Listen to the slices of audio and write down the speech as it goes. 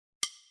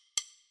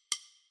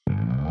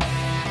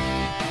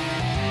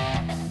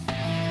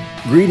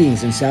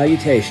Greetings and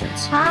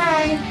salutations.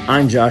 Hi.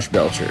 I'm Josh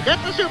Belcher. Get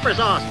the super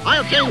sauce.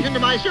 I'll change into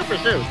my super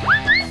suit.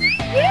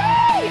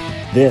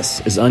 Yay!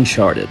 This is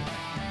Uncharted.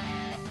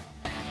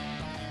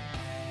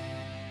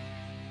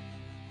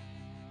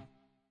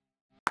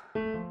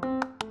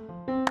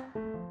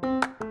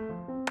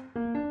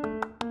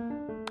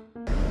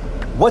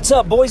 What's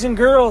up, boys and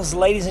girls,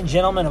 ladies and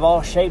gentlemen of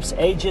all shapes,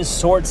 ages,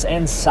 sorts,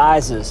 and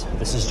sizes?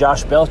 This is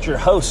Josh Belcher,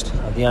 host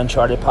of the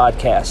Uncharted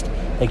podcast.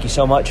 Thank you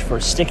so much for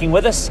sticking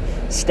with us,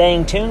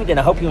 staying tuned, and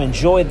I hope you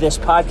enjoyed this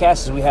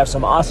podcast as we have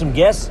some awesome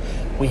guests.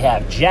 We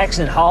have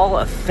Jackson Hall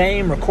of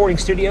Fame Recording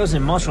Studios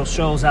in Muscle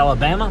Shoals,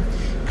 Alabama,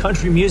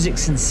 country music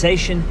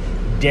sensation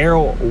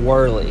Daryl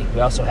Worley.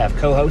 We also have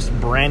co-host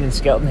Brandon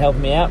Skelton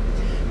helping me out.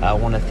 I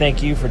want to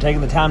thank you for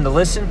taking the time to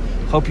listen.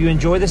 Hope you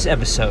enjoy this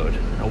episode.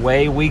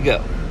 Away we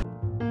go.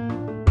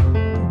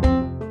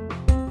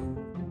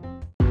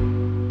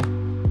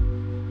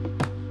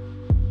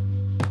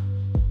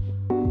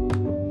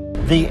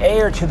 The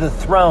heir to the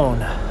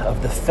throne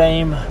of the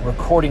Fame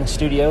Recording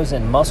Studios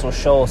in Muscle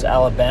Shoals,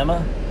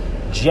 Alabama,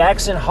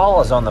 Jackson Hall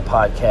is on the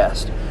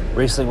podcast.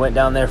 Recently went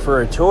down there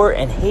for a tour,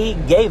 and he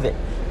gave it.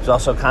 He was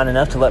also kind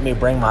enough to let me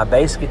bring my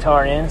bass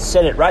guitar in,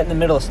 set it right in the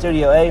middle of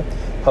Studio A,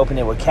 hoping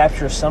it would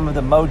capture some of the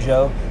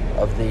mojo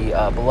of the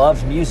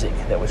beloved music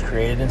that was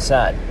created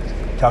inside.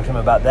 Talk to him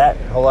about that,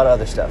 a whole lot of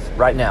other stuff,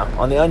 right now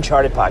on the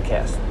Uncharted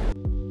podcast.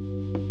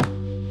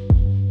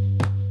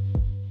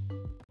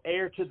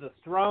 Heir to the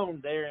throne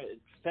there at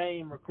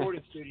Fame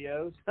Recording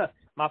Studios.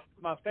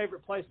 my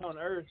favorite place on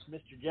earth,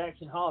 Mr.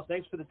 Jackson Hall.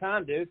 Thanks for the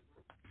time, dude.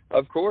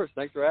 Of course.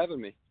 Thanks for having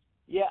me.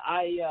 Yeah,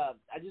 I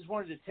just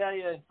wanted to tell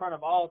you in front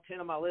of all 10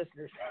 of my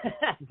listeners,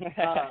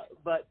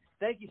 but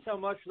thank you so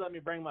much for letting me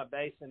bring my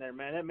bass in there,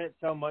 man. That meant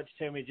so much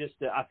to me.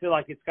 I feel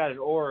like it's got an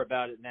aura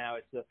about it now.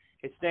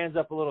 It stands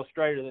up a little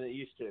straighter than it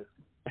used to.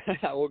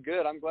 Well,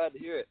 good. I'm glad to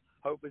hear it.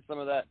 Hopefully some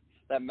of that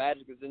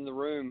magic is in the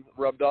room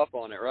rubbed off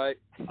on it, right?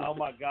 Oh,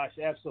 my gosh,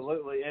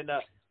 absolutely. And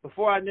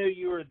before I knew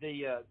you were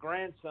the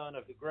grandson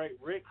of the great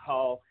Rick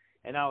Hall,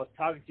 and I was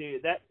talking to you,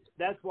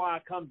 that's why I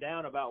come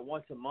down about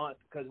once a month,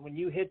 because when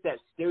you hit that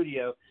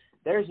studio,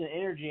 there's an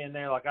energy in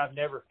there like I've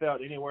never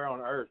felt anywhere on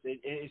earth.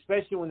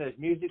 Especially when there's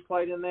music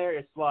played in there,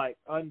 it's like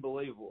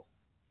unbelievable.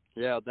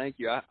 Yeah, thank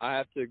you. I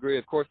have to agree.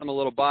 Of course, I'm a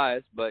little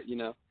biased, but,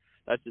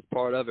 that's just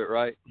part of it,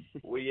 right?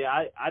 Well,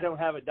 yeah, I don't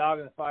have a dog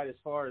in the fight as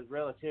far as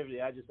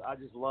relativity. I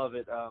just love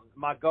it.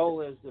 My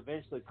goal is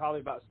eventually,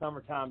 probably about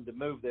summertime, to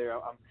move there.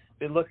 I've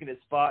been looking at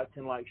spots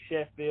in like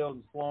Sheffield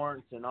and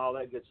Florence and all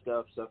that good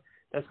stuff. So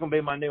that's going to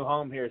be my new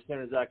home here as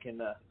soon as I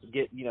can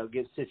get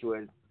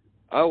situated.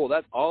 Oh, well,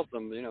 that's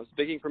awesome.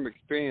 Speaking from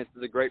experience,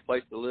 it's a great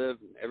place to live.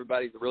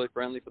 Everybody's really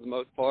friendly for the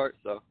most part,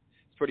 so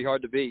it's pretty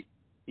hard to beat.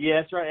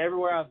 Yeah, that's right.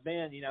 Everywhere I've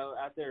been,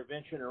 out there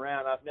venturing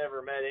around, I've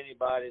never met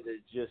anybody that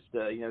just,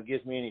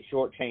 gives me any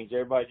short change.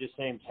 Everybody just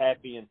seems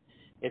happy, and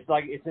it's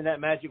like it's in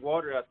that magic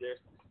water out there.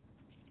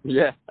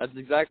 Yeah, that's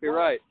exactly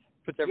right.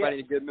 Puts everybody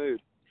in a good mood.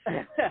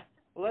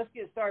 Well, let's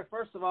get started.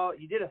 First of all,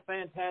 you did a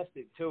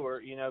fantastic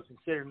tour,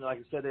 considering, like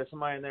I said, there's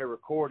somebody in there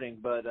recording.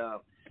 But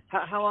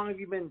how long have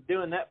you been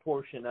doing that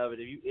portion of it?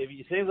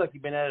 It seems like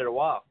you've been at it a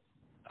while.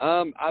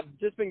 I've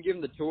just been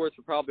giving the tours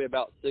for probably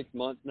about 6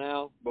 months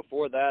now.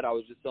 Before that, I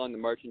was just selling the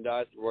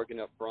merchandise, working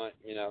up front,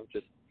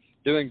 just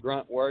doing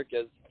grunt work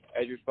as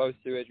you're supposed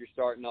to as you're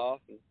starting off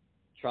and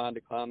trying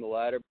to climb the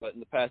ladder. But in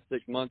the past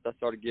 6 months, I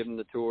started giving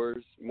the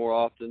tours more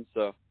often,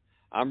 so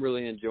I'm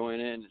really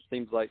enjoying it, and it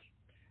seems like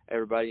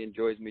everybody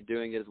enjoys me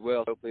doing it as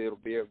well. Hopefully it'll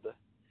be able to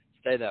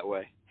stay that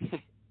way.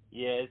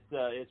 Yeah,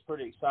 it's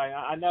pretty exciting.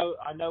 I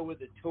know with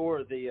the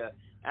tour, the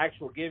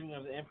actual giving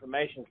of the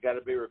information's got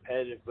to be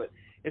repetitive, but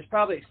it's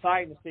probably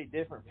exciting to see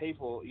different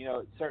people,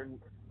 at certain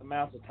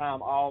amounts of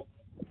time, all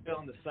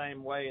feeling the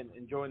same way and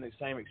enjoying the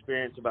same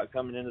experience about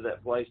coming into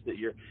that place that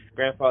your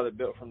grandfather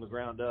built from the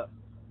ground up.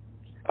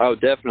 Oh,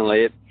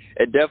 definitely.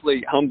 It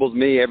definitely humbles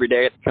me every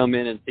day to come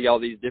in and see all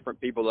these different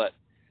people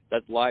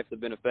that's lives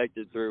have been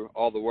affected through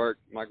all the work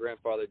my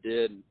grandfather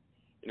did.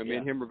 And, me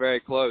and him were very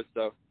close.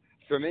 So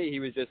for me,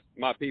 he was just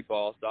my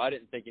people. So I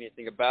didn't think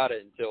anything about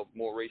it until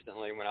more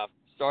recently when I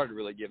started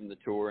really giving the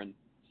tour and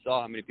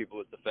saw how many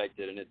people it's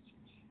affected. And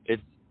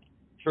it's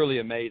truly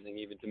amazing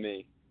even to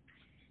me.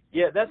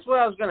 Yeah, that's what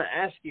I was going to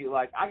ask you.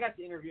 Like, I got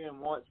to interview him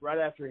once right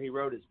after he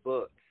wrote his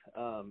book.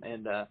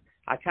 And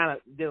I kind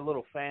of did a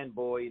little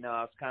fanboy,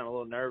 I was kind of a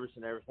little nervous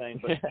and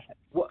everything.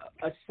 But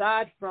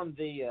aside from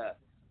the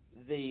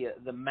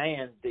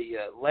man, the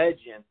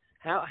legend,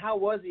 how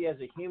was he as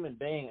a human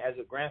being, as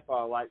a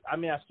grandfather? Like, I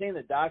mean, I've seen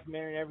the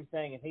documentary and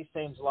everything, and he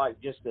seems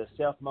like just a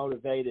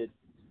self-motivated,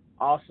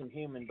 awesome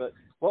human. But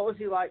what was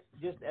he like,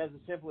 just as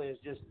simply as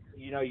just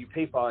you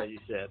people, as you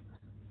said?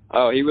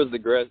 Oh, he was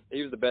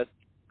the best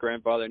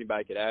grandfather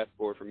anybody could ask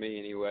for me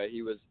anyway.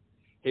 He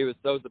was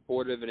so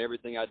supportive in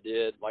everything I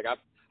did. Like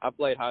I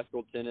played high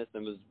school tennis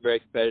and was very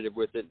competitive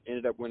with it.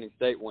 Ended up winning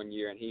state one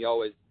year, and he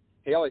always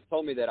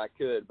told me that I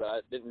could, but I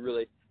didn't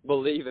really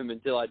believe him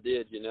until I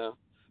did,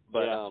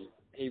 But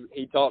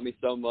he taught me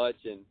so much,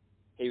 and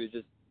he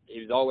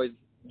was always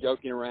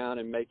joking around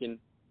and making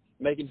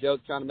making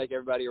jokes, trying to make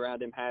everybody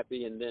around him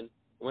happy. And then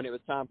when it was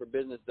time for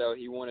business, though,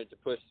 he wanted to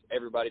push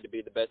everybody to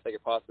be the best they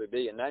could possibly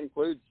be, and that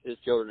includes his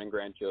children and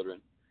grandchildren.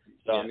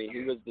 So, I mean,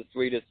 he was the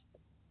sweetest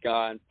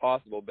guy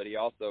possible, but he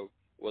also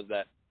was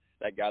that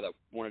guy that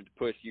wanted to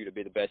push you to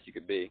be the best you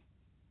could be.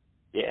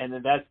 Yeah, and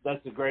then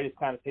that's the greatest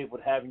kind of people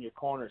to have in your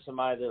corner,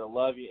 somebody that'll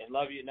love you and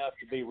love you enough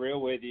to be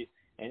real with you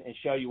and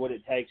show you what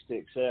it takes to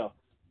excel.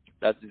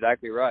 That's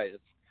exactly right.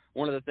 It's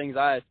one of the things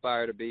I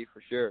aspire to be,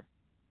 for sure.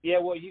 Yeah,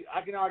 well,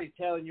 I can already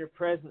tell in your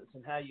presence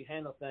and how you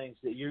handle things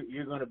that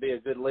you're going to be a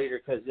good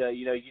leader because,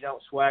 you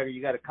don't swagger.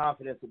 You got a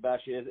confidence about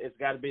you. It's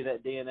got to be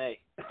that DNA.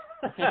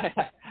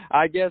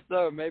 I guess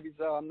so. Maybe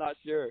so. I'm not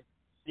sure.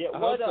 Yeah, I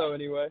hope so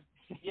anyway.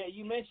 Yeah,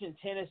 you mentioned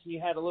tennis and you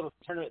had a little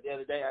tournament the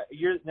other day.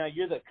 You're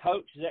the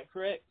coach, is that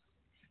correct?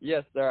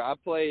 Yes, sir. I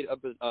played up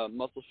at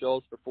Muscle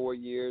Shoals for 4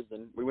 years,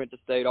 and we went to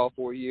state all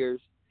 4 years.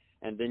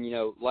 And then,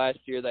 last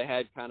year they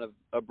had kind of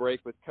a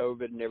break with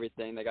COVID and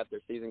everything. They got their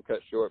season cut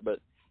short, but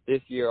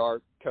this year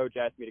our coach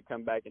asked me to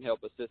come back and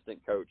help assistant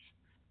coach.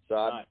 So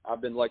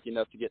I've been lucky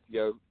enough to get to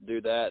go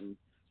do that, and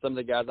some of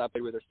the guys I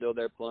played with are still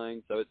there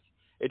playing. So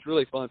it's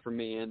really fun for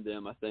me and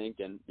them, I think.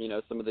 And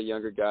some of the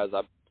younger guys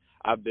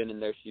I've been in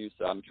their shoes,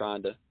 so I'm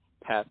trying to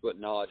pass what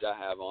knowledge I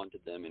have on to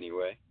them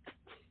anyway.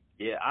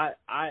 Yeah,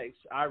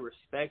 I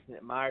respect and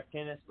admire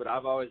tennis, but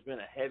I've always been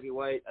a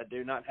heavyweight. I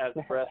do not have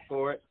the press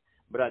for it,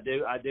 but I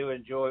do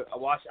enjoy. I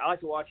like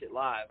to watch it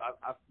live.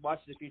 I've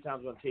watched it a few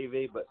times on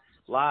TV, but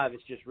live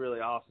it's just really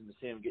awesome to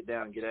see them get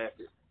down and get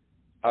after it.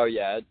 Oh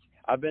yeah,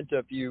 I've been to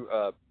a few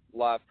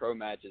live pro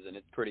matches, and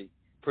it's pretty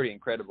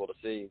incredible to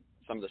see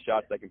some of the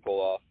shots they can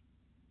pull off.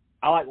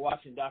 I like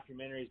watching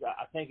documentaries.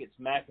 I think it's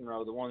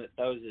McEnroe, the one that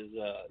throws his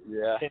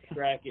tennis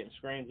racket and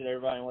screams at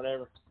everybody and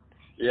whatever.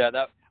 Yeah,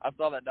 I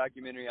saw that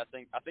documentary. I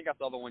think I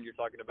saw the one you're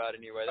talking about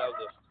anyway.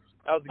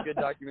 That was a good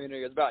documentary.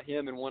 It was about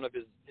him and one of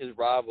his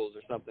rivals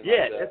or something like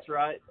that. Yeah, that's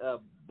right.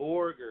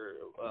 Borg or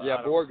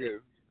Borgu.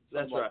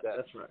 That's right. Like that.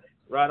 That's right.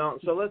 Right on.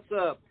 So let's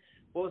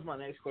what was my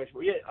next question?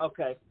 Well, yeah,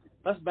 okay.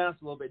 Let's bounce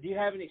a little bit. Do you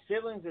have any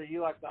siblings, or are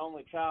you like the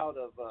only child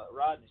of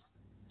Rodney?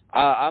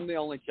 I'm the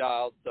only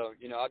child, so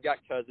I've got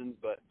cousins,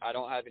 but I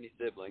don't have any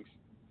siblings.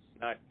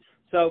 All right.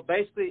 So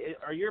basically,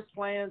 are your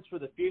plans for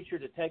the future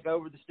to take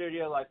over the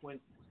studio, like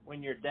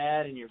when your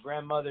dad and your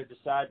grandmother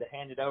decide to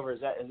hand it over? Is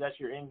that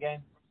your end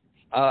game?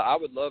 I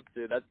would love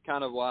to. That's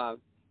kind of why,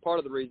 part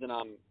of the reason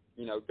I'm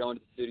going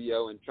to the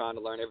studio and trying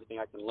to learn everything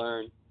I can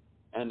learn.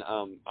 And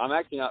I'm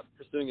actually not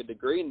pursuing a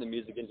degree in the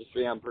music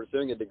industry. I'm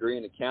pursuing a degree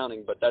in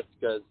accounting, but that's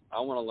because I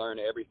want to learn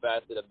every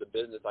facet of the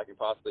business I can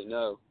possibly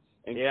know,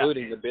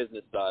 including the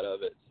business side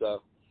of it.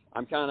 So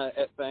I'm kind of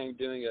at Fame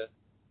doing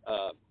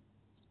a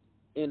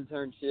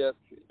internship,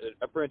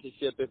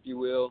 apprenticeship, if you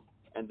will,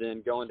 and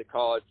then going to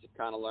college to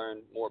kind of learn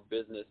more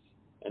business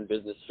and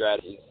business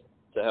strategies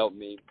to help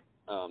me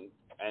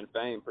and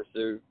Fame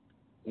pursue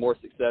more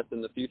success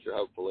in the future,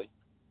 hopefully.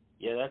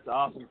 Yeah, that's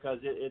awesome because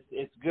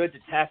it's good to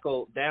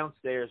tackle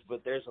downstairs,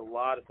 but there's a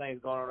lot of things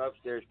going on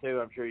upstairs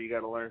too. I'm sure you got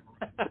to learn.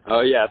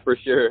 Oh yeah, for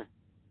sure.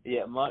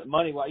 Yeah,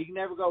 money. Well, you can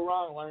never go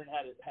wrong learning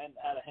how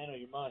to handle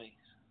your money.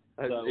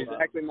 So,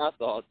 exactly my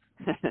thoughts.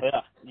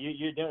 Yeah,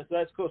 you're doing so.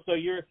 That's cool. So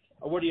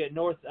what are you at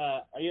North?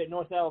 Are you at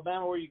North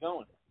Alabama? Where are you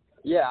going?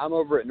 Yeah, I'm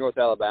over at North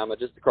Alabama,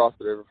 just across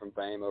the river from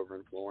Fame, over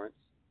in Florence.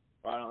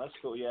 Right on. That's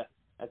cool. Yeah,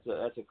 that's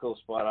a cool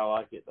spot. I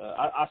like it.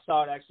 I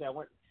saw it actually.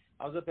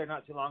 I was up there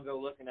not too long ago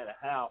looking at a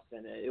house,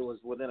 and it was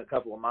within a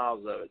couple of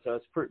miles of it. So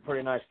it's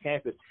pretty nice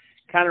campus.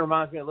 Kind of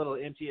reminds me of a little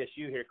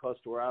MTSU here close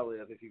to where I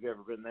live, if you've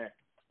ever been there.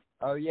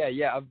 Oh,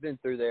 yeah. I've been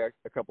through there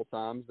a couple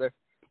times.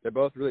 They're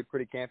both really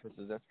pretty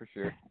campuses, that's for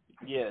sure.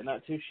 Yeah,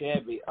 not too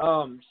shabby.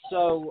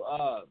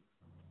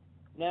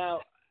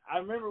 Now, I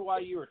remember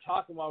while we were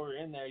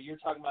in there, you were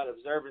talking about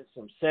observing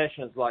some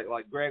sessions like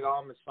Greg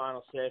Allman's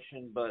final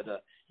session,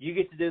 but you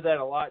get to do that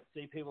a lot,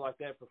 see people like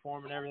that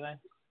perform and everything?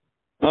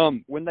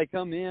 When they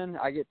come in,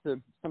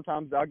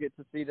 sometimes I'll get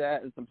to see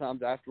that, and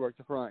sometimes I have to work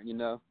the front,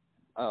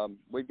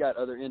 We've got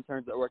other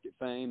interns that work at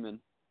Fame, and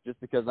just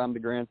because I'm the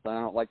grandson, I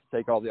don't like to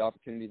take all the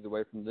opportunities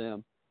away from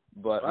them.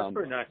 But that's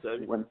pretty nice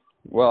of you.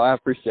 Well, I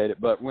appreciate it.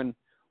 But when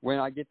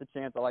I get the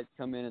chance, I like to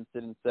come in and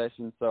sit in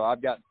sessions. So I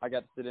got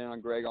to sit in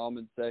on Greg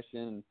Allman's session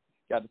and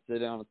got to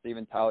sit in on a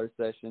Steven Tyler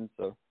session.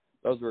 So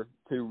those were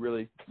two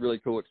really, really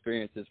cool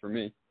experiences for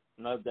me.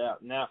 No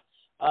doubt. Now,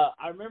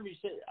 I remember you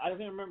said, I don't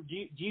even remember, do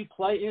you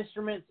play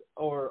instruments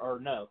or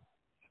no?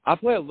 I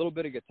play a little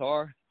bit of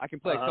guitar. I can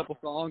play a couple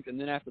songs, and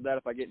then after that,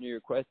 if I get any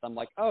requests, I'm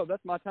like, oh,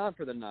 that's my time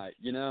for the night,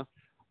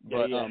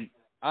 But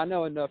I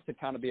know enough to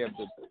kind of be able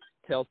to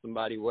tell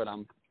somebody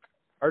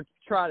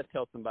try to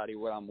tell somebody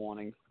what I'm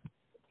wanting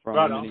from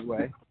them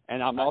anyway.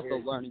 And I'm also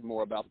learning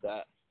more about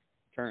that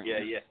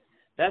currently. Yeah.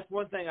 That's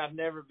one thing I've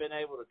never been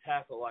able to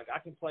tackle. Like, I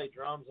can play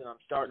drums and I'm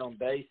starting on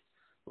bass.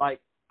 Like,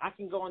 I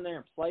can go in there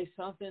and play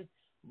something,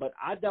 but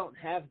I don't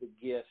have the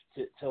gift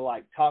to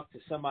like talk to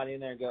somebody in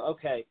there and go,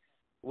 okay,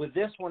 with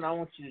this one I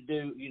want you to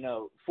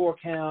do, 4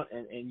 count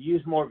and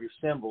use more of your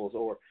cymbals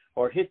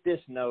or hit this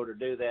note or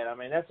do that. I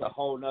mean, that's a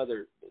whole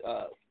nother,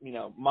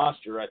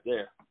 monster right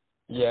there.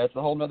 Yeah, it's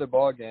a whole nother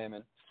ball game,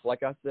 and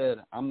like I said,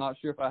 I'm not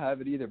sure if I have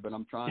it either, but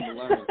I'm trying to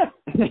learn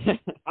it.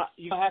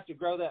 You have to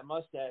grow that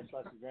mustache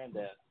like your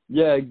granddad.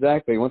 Yeah,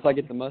 exactly. Once I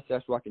get the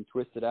mustache, so I can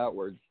twist it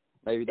outwards.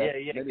 Maybe that's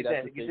maybe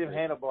get them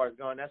handlebars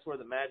going. That's where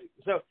the magic.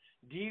 So,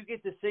 do you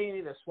get to see any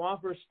of the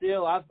Swampers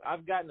still?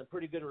 I've gotten a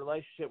pretty good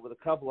relationship with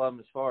a couple of them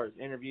as far as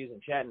interviews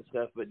and chatting and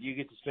stuff. But do you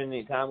get to spend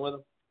any time with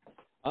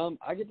them?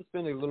 I get to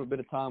spend a little bit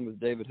of time with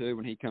David Hood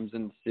when he comes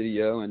in the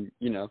studio, and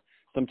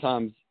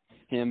sometimes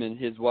him and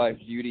his wife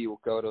Judy will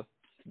go to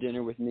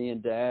dinner with me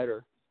and Dad,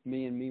 or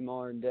me and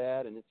Mimar and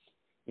Dad, and it's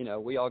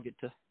we all get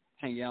to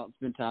hang out and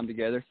spend time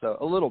together. So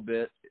a little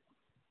bit.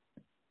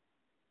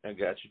 I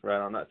got you. Right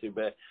on. Not too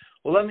bad.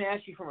 Well, let me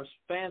ask you from a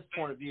fan's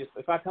point of view.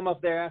 If I come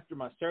up there after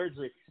my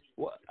surgery,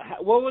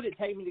 what would it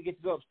take me to get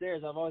to go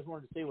upstairs? I've always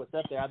wanted to see what's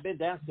up there. I've been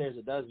downstairs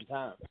a dozen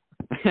times.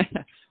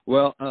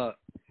 Well,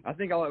 I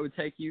think all it would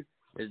take you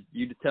is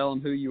you to tell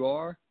them who you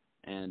are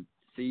and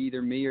see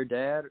either me or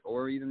Dad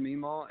or even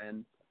Meemaw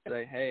and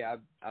say, hey,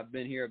 I've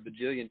been here a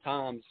bajillion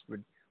times.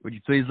 Would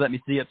you please let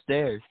me see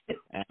upstairs?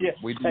 And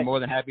we'd be more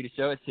than happy to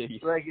show it to you.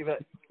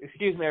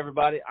 Excuse me,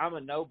 everybody. I'm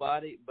a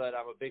nobody, but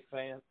I'm a big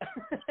fan.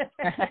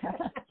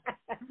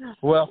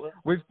 Well,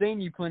 we've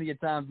seen you plenty of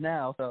times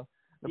now, so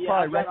they'll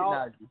probably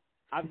recognize you.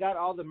 I've got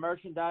all the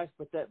merchandise,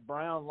 but that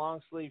brown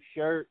long sleeve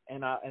shirt,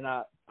 and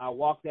I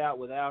walked out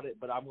without it,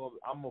 but I'm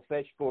gonna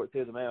fetch for it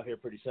through the mail here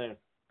pretty soon.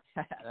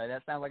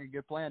 That sounds like a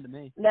good plan to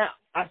me. Now,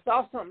 I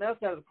saw something else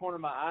out of the corner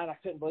of my eye, and I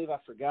couldn't believe I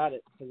forgot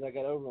it because I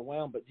got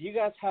overwhelmed. But do you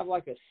guys have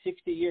like a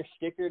 60-year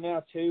sticker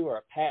now too, or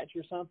a patch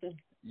or something?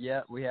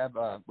 Yeah, we have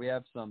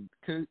some.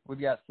 We've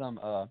got some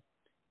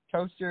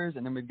coasters,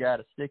 and then we've got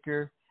a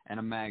sticker and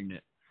a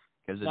magnet.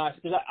 Nice,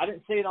 because I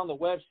didn't see it on the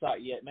website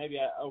yet. Maybe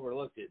I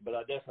overlooked it, but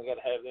I definitely got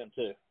to have them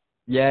too.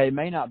 Yeah, it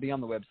may not be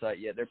on the website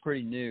yet. They're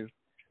pretty new.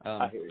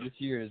 I hear you. This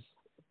year is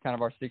kind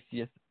of our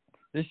 60th.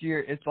 This year,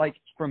 it's like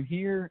from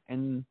here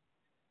and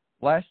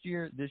last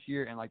year, this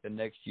year, and like the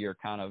next year,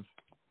 kind of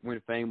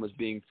when Fame was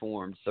being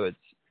formed. So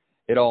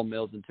it all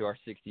melds into our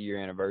 60-year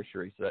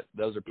anniversary. So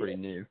those are pretty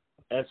new.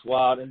 That's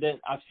wild. And then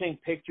I've seen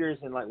pictures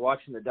and like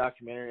watching the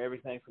documentary and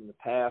everything from the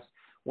past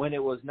when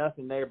it was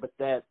nothing there but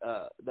that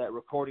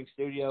recording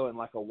studio and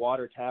like a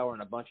water tower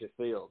and a bunch of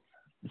fields.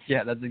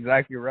 Yeah, that's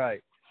exactly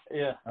right.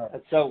 Yeah,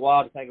 it's so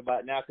wild to think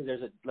about now because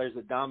there's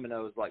a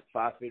Domino's like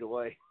 5 feet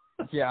away.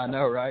 Yeah, I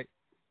know, right?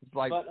 It's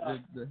like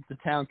the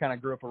town kind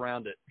of grew up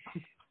around it.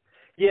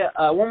 Yeah,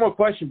 one more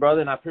question,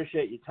 brother, and I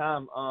appreciate your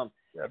time.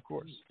 Yeah, of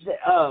course.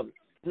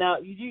 Now,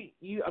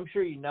 you I'm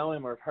sure you know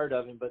him or have heard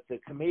of him, but the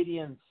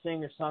comedian,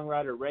 singer,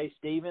 songwriter Ray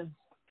Stevens.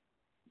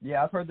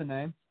 Yeah, I've heard the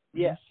name.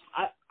 Yeah,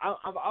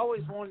 I've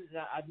always wanted.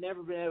 I've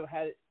never been able to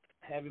have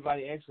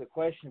anybody answer the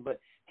question, but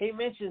he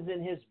mentions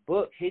in his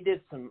book he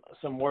did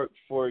some work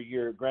for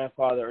your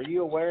grandfather. Are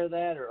you aware of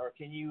that, or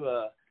can you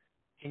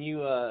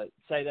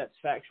say that's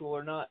factual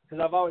or not? Because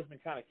I've always been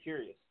kind of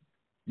curious.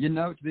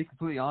 To be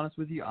completely honest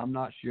with you, I'm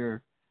not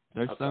sure.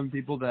 There's some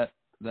people that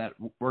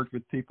worked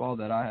with people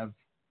that I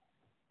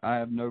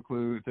have no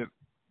clue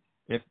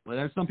if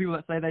there's some people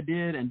that say they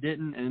did and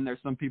didn't, and then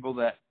there's some people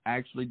that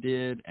actually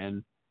did,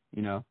 and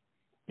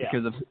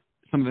because of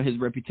some of his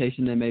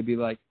reputation, they may be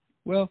like,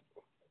 well,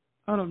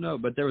 I don't know.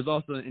 But there was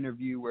also an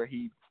interview where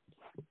he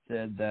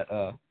said that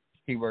I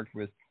think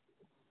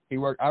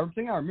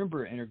I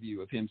remember an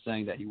interview of him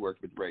saying that he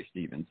worked with Ray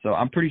Stevens. So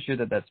I'm pretty sure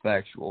that that's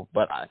factual,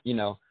 but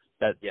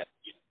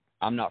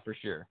I'm not for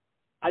sure.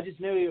 I just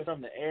knew he was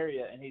from the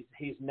area, and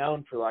he's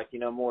known for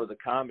more of the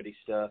comedy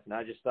stuff, and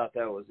I just thought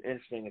that was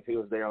interesting if he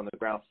was there on the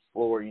ground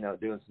floor,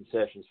 doing some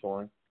sessions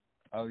for him.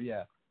 Oh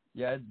yeah,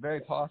 it's very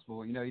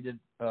possible. He did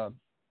a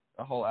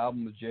whole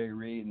album with Jerry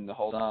Reed, and the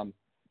whole time,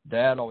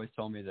 Dad always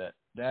told me that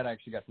Dad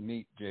actually got to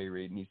meet Jerry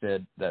Reed, and he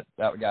said that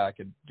guy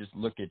could just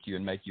look at you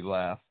and make you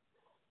laugh.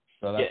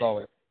 So that's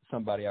always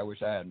somebody I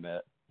wish I had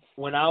met.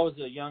 When I was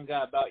a young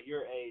guy about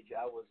your age,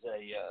 I was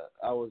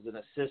an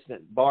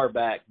assistant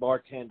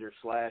bartender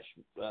 /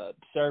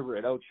 server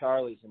at Old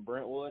Charlie's in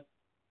Brentwood.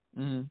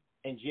 Mm-hmm.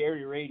 And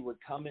Jerry Reed would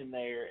come in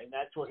there, and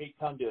that's where he'd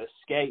come to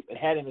escape. It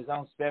had him his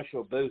own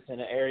special booth in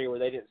an area where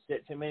they didn't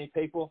sit too many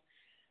people.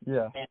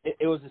 Yeah. And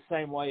it was the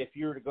same way. If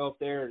you were to go up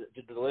there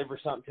to deliver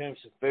something to him,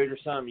 some food or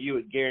something, you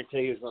would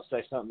guarantee he was going to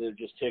say something that would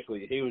just tickle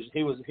you. He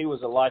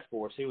was a life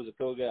force. He was a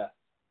cool guy.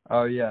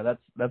 Oh yeah,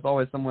 that's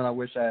always someone I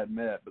wish I had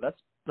met. But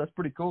that's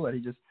pretty cool that he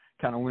just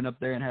kind of went up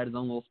there and had his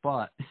own little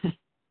spot.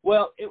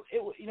 Well, it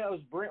was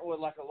Brentwood.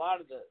 Like a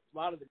lot of the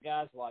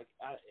guys,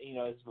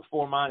 it's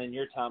before mine in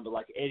your time, but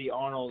like Eddie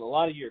Arnold, a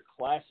lot of your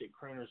classic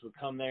crooners would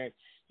come there.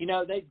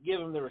 They'd give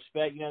them the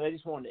respect. They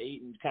just wanted to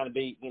eat and kind of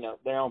be,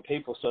 their own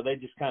people. So they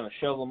just kind of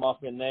shovel them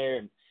off in there,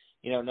 and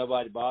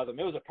nobody bothered them.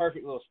 It was a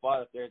perfect little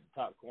spot up there at the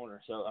top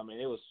corner. So I mean,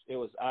 it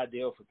was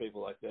ideal for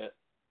people like that.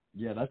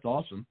 Yeah, that's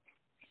awesome.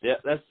 Yeah,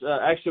 that's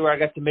actually where I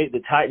got to meet the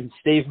Titan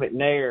Steve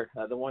McNair.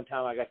 The one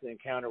time I got to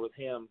encounter with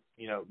him,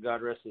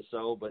 God rest his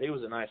soul, but he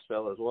was a nice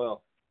fellow as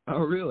well. Oh,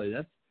 really?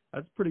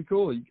 That's pretty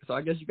cool. So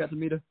I guess you got to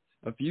meet a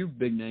few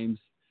big names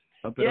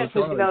Up in Yeah,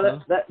 because O'Charley,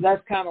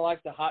 that's kind of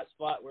like the hot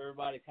spot where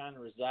everybody kind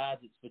of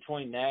resides. It's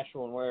between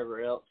Nashville and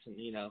wherever else, and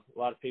a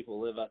lot of people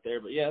live out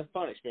there. But yeah, it's a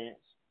fun experience.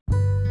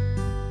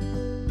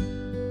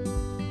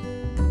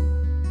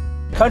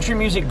 Country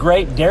music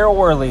great Daryl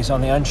Worley's on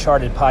the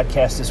Uncharted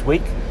podcast this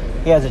week.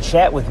 He has a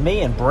chat with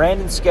me and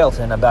Brandon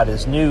Skelton about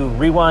his new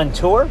Rewind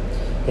tour,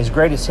 his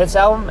greatest hits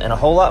album, and a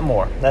whole lot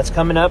more. That's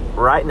coming up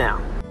right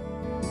now.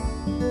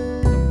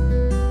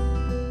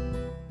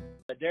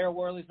 Daryl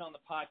Worley's on the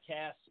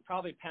podcast.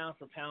 Probably pound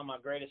for pound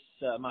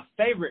my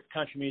favorite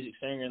country music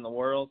singer in the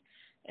world.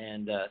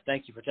 And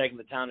thank you for taking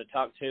the time to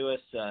talk to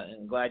us.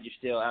 And glad you're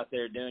still out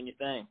there doing your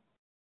thing.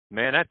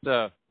 Man,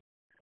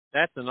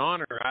 that's an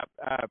honor.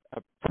 I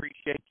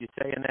appreciate you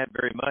saying that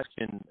very much,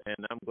 and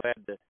I'm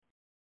glad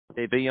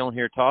to be on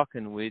here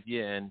talking with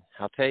you. And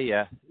I'll tell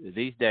you,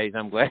 these days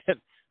I'm glad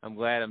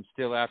I'm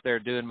still out there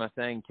doing my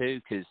thing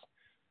too, because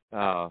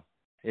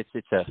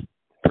it's a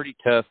pretty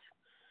tough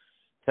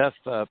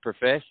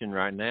profession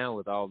right now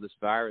with all this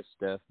virus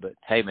stuff. But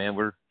hey, man,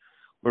 we're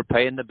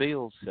paying the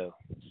bills. So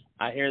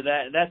I hear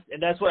that,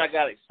 and that's what I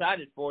got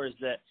excited for. Is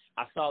that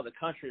I saw the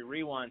Country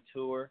Rewind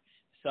tour.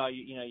 Saw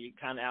you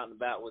kind of out and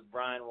about with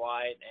Brian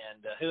White,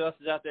 and who else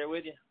is out there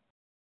with you?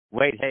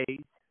 Wade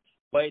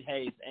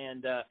Hayes,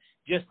 and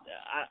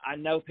I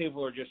know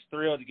people are just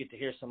thrilled to get to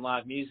hear some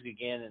live music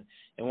again,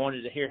 and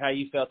wanted to hear how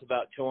you felt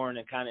about touring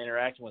and kind of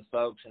interacting with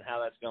folks and how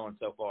that's going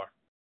so far.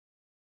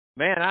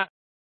 Man,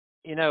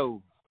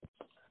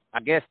 I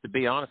guess to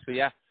be honest with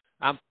you,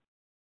 I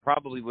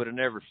probably would have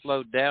never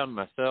slowed down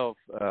myself,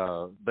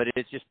 but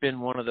it's just been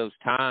one of those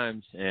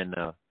times, and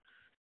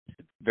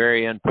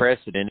very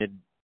unprecedented.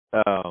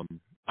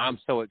 I'm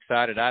so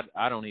excited.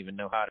 I don't even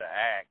know how to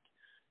act,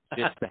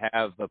 just to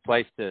have a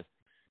place to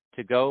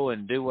go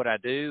and do what I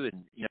do,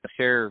 and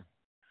share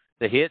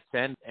the hits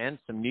and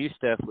some new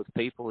stuff with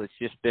people. It's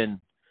just been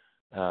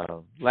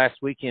last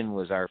weekend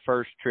was our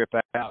first trip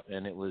out,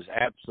 and it was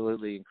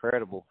absolutely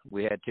incredible.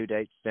 We had 2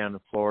 dates down in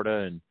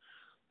Florida, and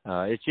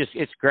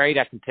it's great.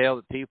 I can tell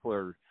that people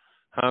are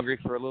hungry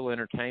for a little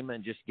entertainment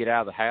and just get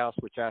out of the house,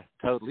 which I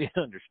totally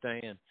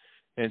understand.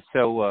 And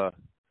so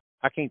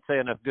I can't say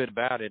enough good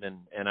about it,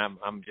 and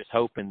I'm just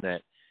hoping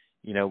that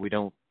we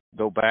don't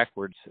go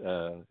backwards.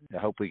 I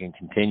hope we can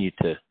continue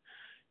to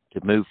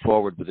move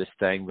forward with this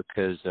thing,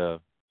 because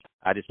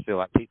I just feel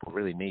like people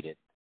really need it.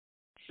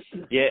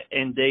 Yeah,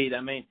 indeed.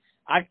 I mean,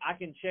 I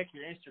can check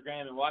your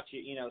Instagram and watch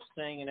you,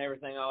 sing and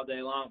everything all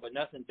day long, but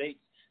nothing beats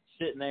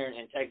sitting there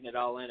and taking it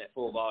all in at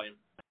full volume.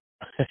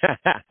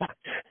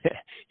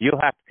 You'll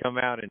have to come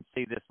out and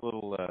see this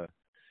little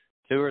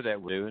tour that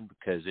we're doing,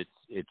 because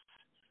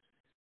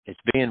it's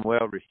being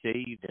well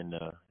received, and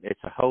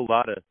it's a whole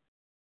lot of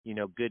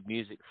good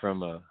music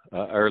from a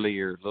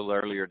little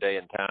earlier day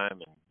and time.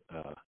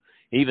 And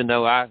even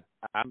though I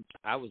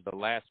was the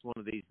last one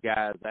of these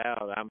guys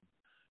out,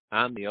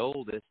 I'm the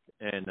oldest,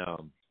 and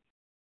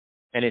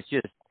it's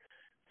just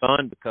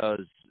fun,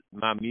 because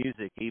my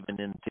music, even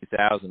in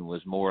 2000,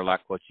 was more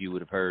like what you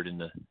would have heard in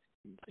the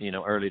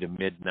early to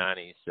mid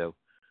 90s. So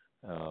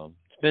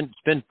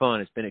it's been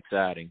fun. It's been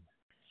exciting.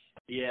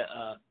 Yeah.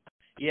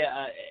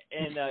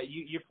 And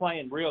you're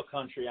playing real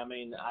country. I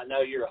mean, I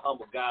know you're a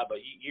humble guy, but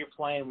you're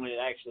playing when it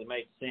actually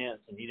makes sense,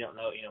 and you don't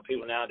know.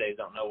 People nowadays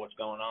don't know what's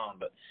going on,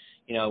 but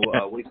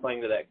we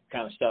cling to that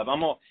kind of stuff.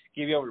 I'm gonna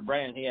give you over to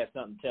Brandon. He has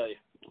something to tell you.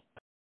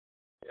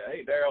 Yeah,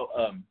 hey Daryl.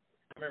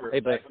 I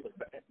remember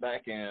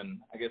back in,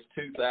 I guess,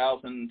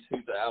 2000,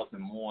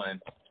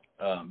 2001.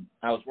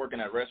 I was working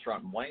at a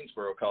restaurant in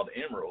Waynesboro called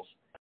Emerald's,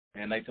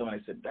 and they told me,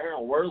 they said,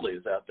 Daryl Worley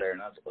is out there.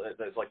 And I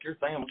was like, your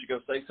fan, why don't you go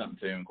say something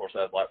to him? Of course, I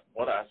was like,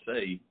 what I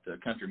say to a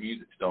country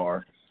music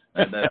star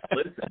that I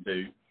listen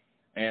to.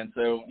 And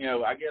so,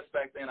 I guess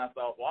back then I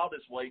thought, well, I'll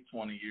just wait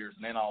 20 years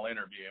and then I'll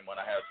interview him when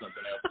I have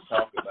something else to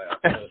talk about.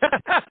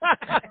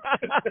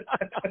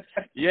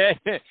 Yeah,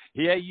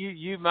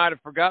 you might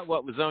have forgot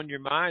what was on your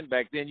mind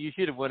back then. You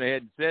should have went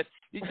ahead and said,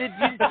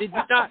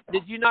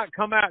 did you not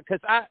come out?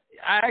 Because I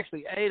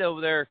actually ate over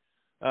there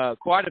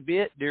quite a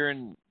bit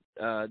during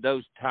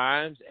those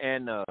times,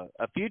 and a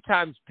few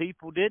times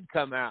people did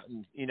come out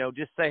and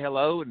just say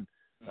hello, and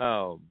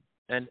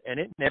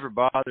it never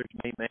bothers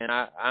me, man.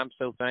 I'm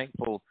so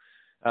thankful.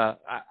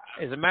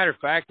 As a matter of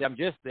fact, I'm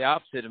just the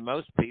opposite of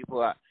most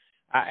people. I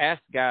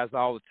ask guys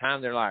all the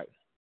time. They're like,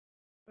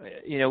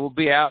 we'll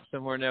be out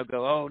somewhere and they'll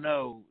go, oh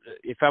no.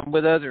 If I'm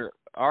with other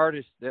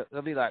artists,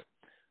 they'll be like,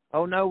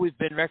 oh no, we've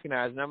been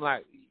recognized. And I'm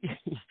like,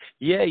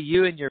 yeah,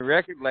 you and your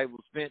record label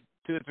spent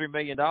 $2 or $3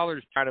 million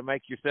trying to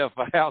make yourself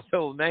a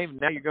household name,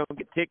 and now you're going to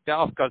get ticked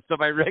off because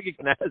somebody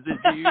recognizes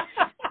you.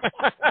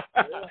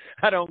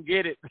 I don't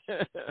get it.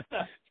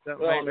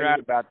 Something ain't right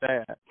about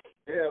that.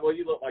 Yeah, well,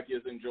 you look like you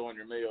was enjoying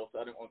your meal, so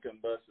I didn't want to come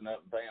busting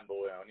up and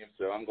fanboy on you.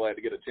 So I'm glad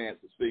to get a chance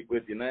to speak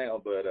with you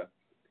now. But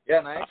yeah,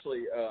 and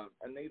actually,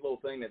 a neat little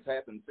thing that's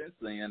happened since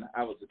then.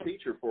 I was a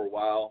teacher for a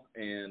while,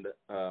 and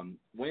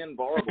Win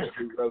Barble,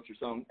 who wrote your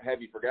song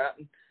 "Have You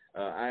Forgotten,"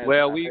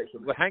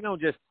 Hang on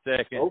just a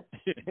second. Oh.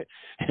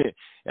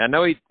 I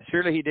know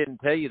surely he didn't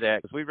tell you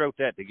that because we wrote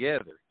that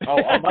together. Oh,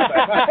 my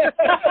bad.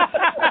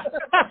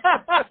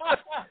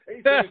 He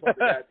seems like the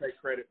guy to take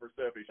credit for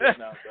stuff he should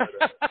not.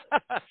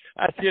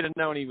 I should have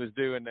known he was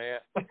doing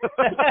that.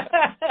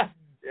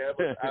 Yeah,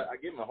 but I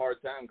give him a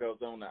hard time because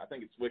on I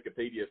think it's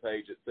Wikipedia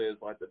page it says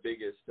like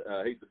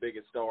he's the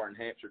biggest star in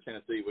Hampshire,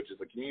 Tennessee, which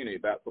is a community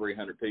of about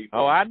 300 people.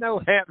 Oh, I know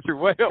Hampshire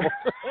well.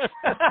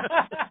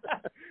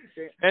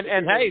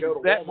 and hey,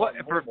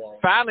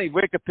 finally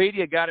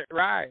Wikipedia got it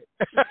right.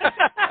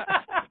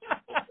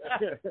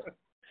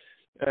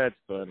 That's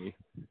funny.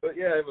 But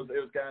yeah, it was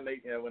kind of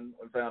neat, when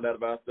we found out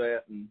about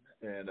that and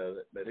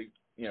that he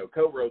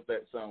co-wrote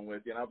that song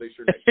with you, and I'll be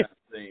sure next time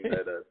to see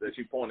that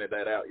you pointed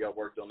that out. Y'all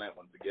worked on that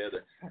one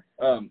together.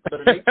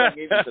 But the neat thing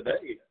even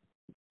today,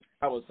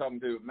 I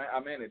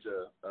manage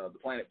the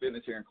Planet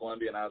Fitness here in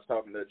Columbia, and I was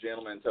talking to a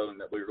gentleman and told him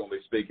that we were going to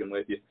be speaking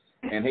with you,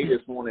 and he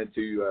just wanted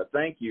to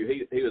thank you.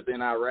 He was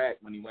in Iraq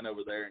when he went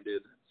over there and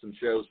did some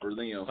shows for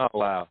them. Oh,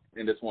 wow.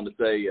 And just wanted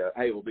to say,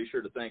 hey, we'll be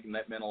sure to thank him.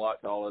 That meant a lot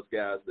to all us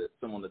guys, that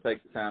someone that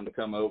takes the time to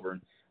come over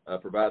and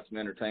provide some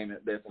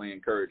entertainment, definitely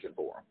encouraging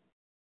for him.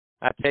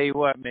 I tell you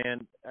what,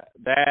 man,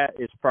 that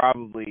is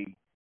probably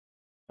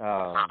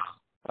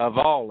of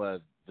all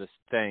of the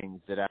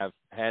things that I've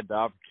had the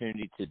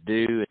opportunity to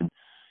do and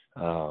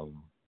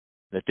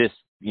that this,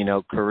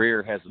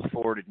 career has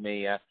afforded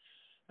me.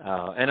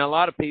 And a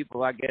lot of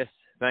people, I guess,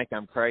 think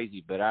I'm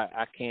crazy, but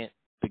I can't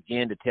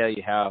begin to tell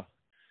you how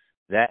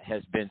that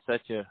has been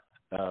such a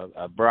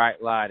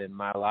bright light in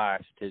my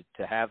life to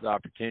have the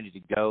opportunity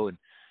to go.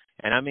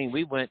 And I mean,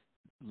 we went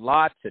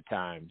lots of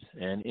times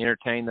and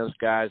entertain those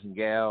guys and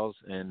gals,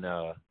 and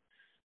I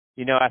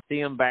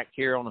see them back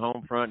here on the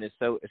home front. It's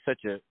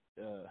such an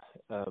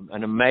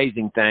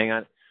amazing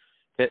thing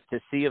to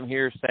see them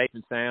here safe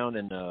and sound.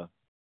 And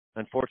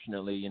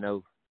unfortunately,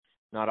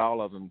 not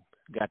all of them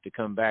got to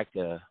come back.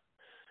 And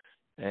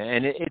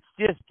it's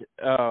just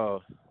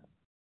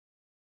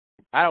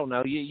I don't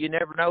know. You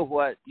never know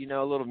what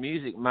a little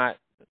music might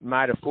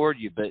afford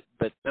you, but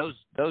those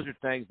are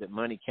things that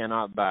money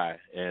cannot buy.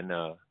 And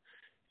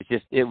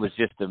it was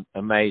just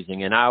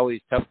amazing. And I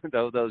always tell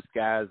those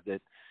guys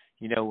that,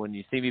 when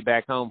you see me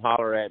back home,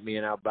 holler at me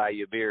and I'll buy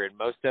you a beer. And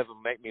most of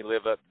them make me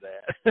live up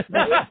to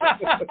that.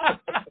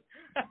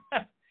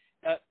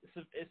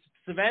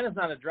 Savannah's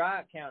not a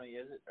dry county,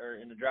 is it? Or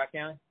in the dry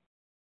county?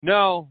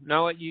 No,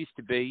 it used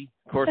to be.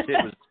 Of course,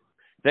 it was.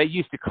 They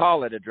used to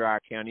call it a dry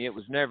county. It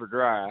was never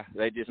dry.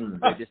 They just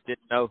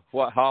didn't know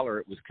what holler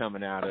it was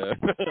coming out of.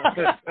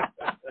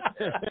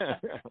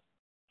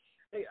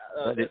 Hey,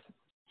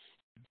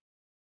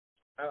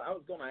 I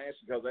was going to ask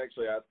you because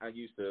actually I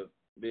used to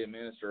be a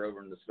minister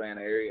over in the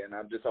Savannah area, and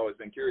I've just always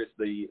been curious.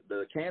 The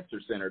cancer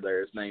center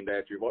there is named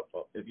after you. What,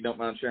 if you don't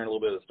mind sharing a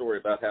little bit of the story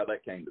about how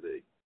that came to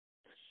be?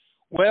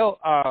 Well,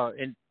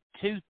 in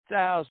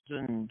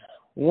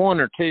 2001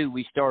 or 2,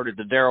 we started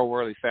the Darryl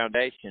Worley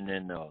Foundation,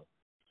 and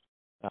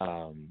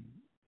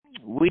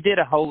we did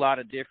a whole lot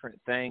of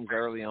different things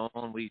early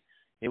on.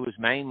 It was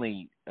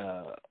mainly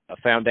a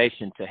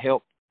foundation to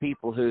help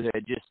people who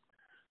had just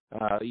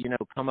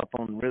come up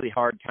on really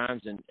hard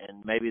times and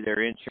maybe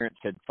their insurance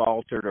had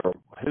faltered, or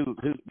who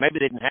maybe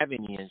they didn't have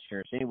any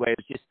insurance. Anyway, it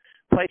was just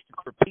a place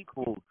for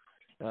people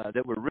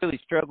that were really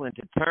struggling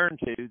to turn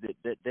to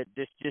that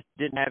just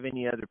didn't have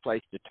any other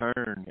place to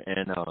turn.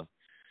 And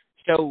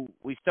so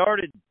we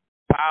started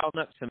piling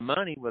up some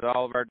money with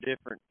all of our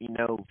different,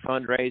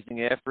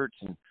 fundraising efforts.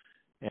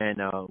 And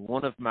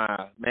one of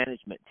my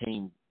management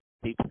team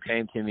people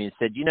came to me and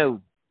said,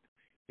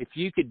 if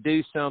you could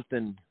do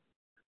something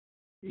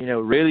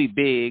really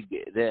big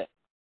that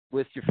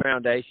with your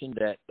foundation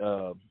that,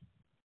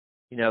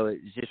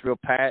 is just real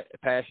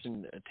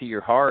passion to your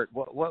heart,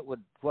 what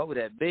would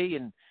that be?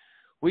 And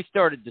we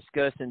started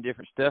discussing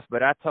different stuff,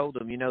 but I told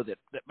them,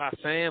 that my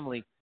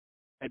family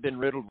had been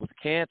riddled with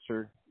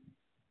cancer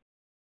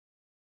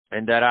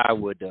and that I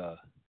would,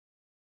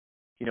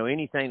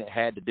 anything that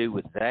had to do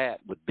with that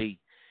would be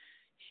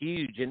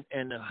huge.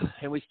 And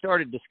we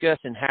started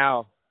discussing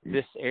how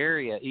this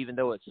area, even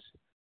though it's,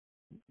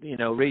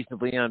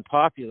 reasonably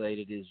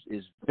unpopulated,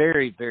 is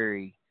very,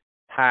 very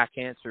high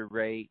cancer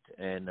rate.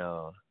 And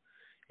I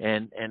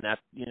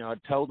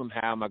told them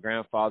how my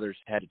grandfathers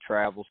had to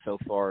travel so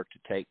far to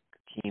take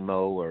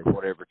chemo or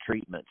whatever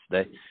treatments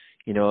that,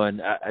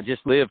 and I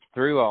just lived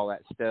through all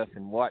that stuff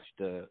and watched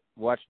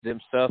them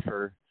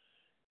suffer.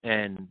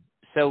 And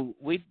so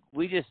we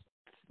just,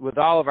 with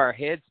all of our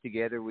heads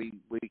together, we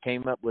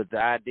came up with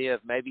the idea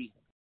of maybe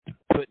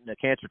putting a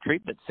cancer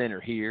treatment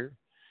center here.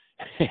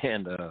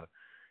 And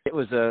it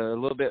was a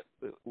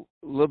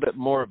little bit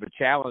more of a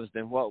challenge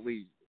than what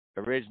we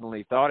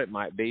originally thought it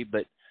might be,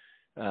 but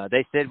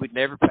they said we'd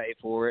never pay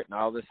for it and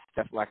all this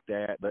stuff like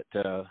that. But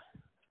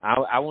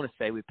I want to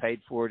say we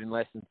paid for it in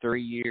less than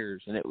 3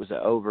 years, and it was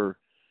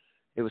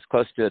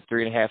close to a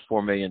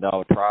 $3.5-4 million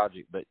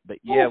project. But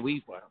yeah,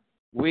 we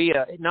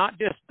not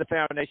just the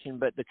foundation,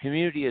 but the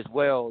community as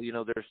well.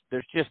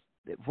 There's just,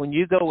 when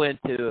you go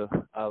into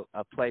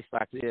a place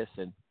like this,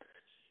 and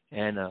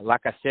And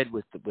like I said,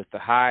 with the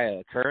high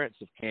occurrence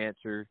of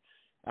cancer,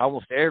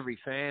 almost every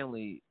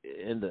family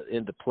in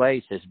the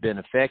place has been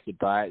affected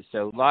by it.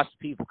 So lots of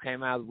people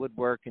came out of the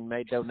woodwork and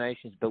made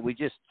donations, but we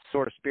just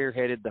sort of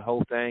spearheaded the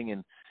whole thing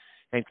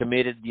and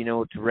committed, you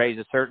know, to raise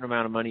a certain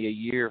amount of money a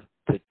year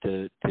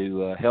to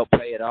help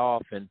pay it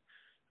off. And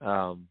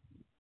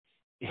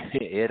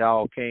it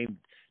all came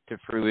to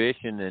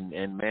fruition.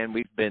 And man,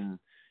 we've been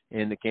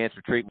in the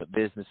cancer treatment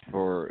business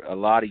for a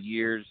lot of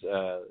years.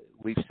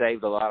 We've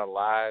saved a lot of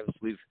lives.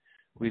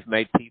 We've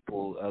made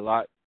people a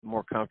lot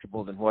more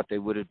comfortable than what they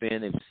would have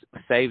been. It's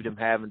saved them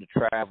having to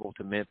travel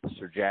to Memphis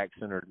or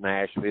Jackson or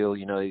Nashville.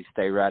 You know, they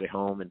stay right at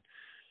home. And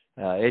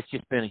it's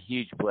just been a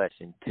huge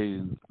blessing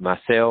to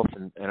myself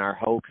and our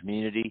whole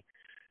community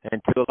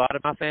and to a lot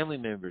of my family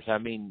members. I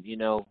mean, you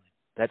know,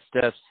 that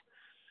stuff's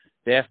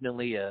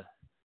definitely a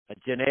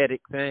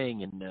genetic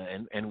thing,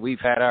 and we've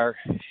had our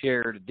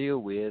share to deal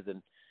with,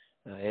 and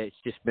it's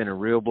just been a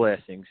real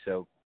blessing.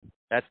 So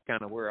that's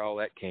kind of where all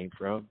that came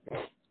from.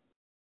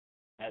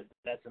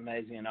 That's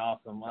amazing and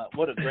awesome.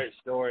 What a great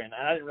story. And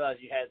I didn't realize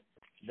you had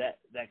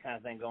that kind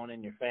of thing going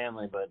in your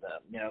family, but,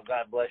 you know,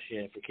 God bless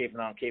you for keeping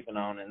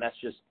on. And that's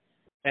just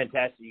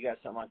fantastic. You got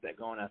something like that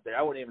going out there.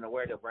 I wasn't even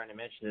aware that Brandon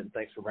mentioned it, and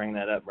thanks for bringing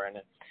that up,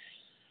 Brandon.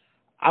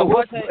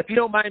 If you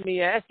don't mind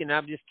me asking,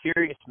 I'm just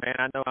curious, man.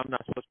 I know I'm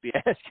not supposed to be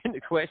asking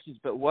the questions,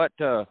 but what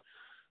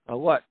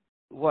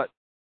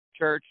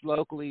church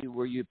locally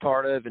were you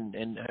part of,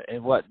 and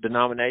what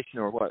denomination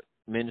or what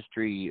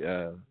ministry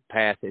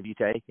path have you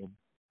taken?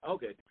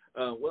 Okay.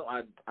 Well,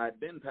 I'd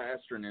been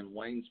pastoring in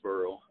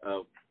Waynesboro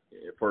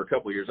for a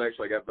couple of years.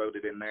 Actually, I got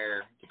voted in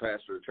there to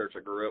pastor the church I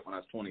grew up when I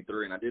was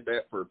 23, and I did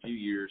that for a few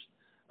years.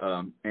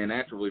 And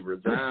after we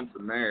resigned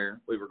from there,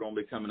 we were going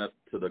to be coming up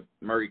to the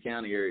Murray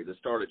County area to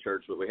start a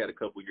church, but we had a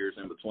couple of years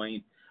in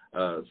between.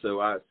 So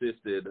I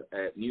assisted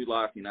at New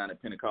Life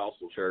United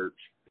Pentecostal Church.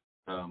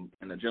 And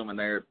the gentleman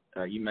there,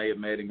 you may have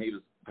met him. He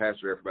was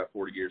pastor there for about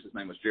 40 years. His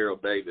name was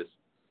Gerald Davis.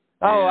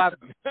 Oh,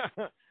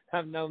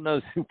 I've known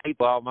those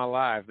people all my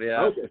life.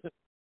 Yeah. Okay.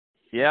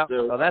 Yeah.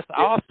 So that's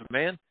awesome,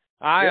 man.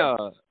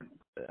 I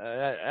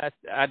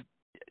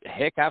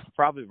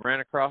probably ran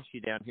across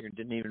you down here and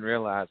didn't even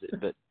realize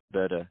it,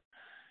 but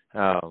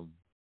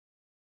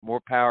more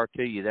power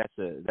to you.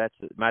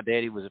 My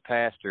daddy was a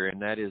pastor,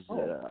 and that is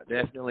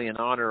definitely an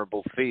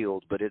honorable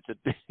field, but it's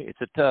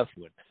a tough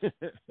one.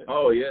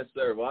 Oh yes,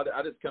 sir. Well,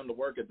 I just come to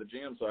work at the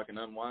gym so I can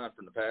unwind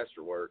from the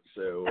pastor work.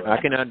 So I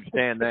can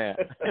understand that.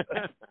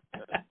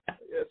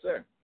 Yes,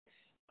 sir.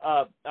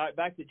 All right,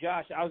 back to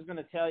Josh. I was going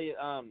to tell you,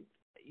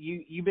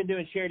 you've been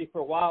doing charity for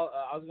a while.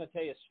 I was going to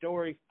tell you a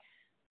story.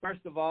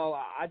 First of all,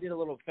 I did a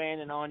little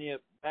fanning on you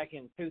back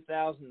in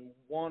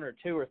 2001 or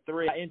 2 or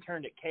 3. I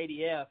interned at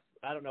KDF.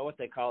 I don't know what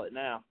they call it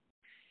now.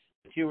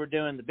 But you were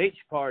doing the beach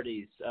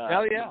parties.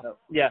 Hell yeah.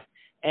 Yeah.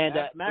 And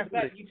matter of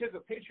fact, you took a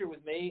picture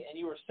with me, and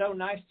you were so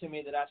nice to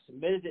me that I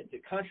submitted it to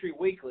Country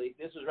Weekly.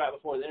 This was right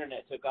before the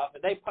internet took off,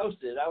 and they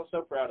posted it. I was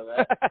so proud of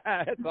that.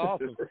 That's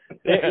awesome.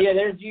 Yeah,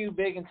 there's you,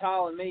 big and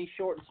tall, and me,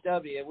 short and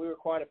stubby, and we were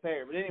quite a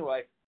pair. But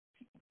anyway,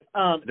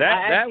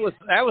 that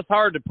was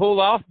hard to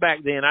pull off back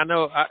then. I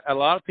know a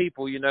lot of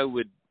people, you know,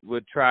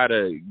 would try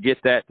to get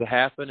that to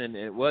happen, and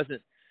it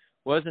wasn't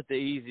the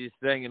easiest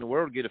thing in the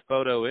world to get a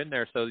photo in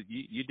there. So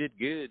you did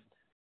good.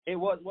 It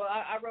was. Well,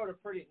 I wrote a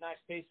pretty nice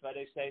piece, if I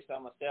do say so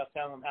myself,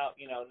 telling them how,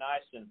 you know,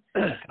 nice and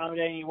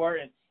accommodating you were.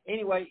 And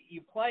anyway,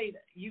 you played.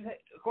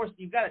 Of course,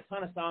 you've got a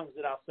ton of songs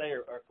that I'll say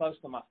are close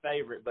to my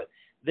favorite. But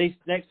these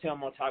next two I'm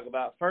going to talk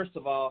about. First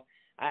of all,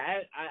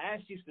 I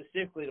asked you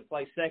specifically to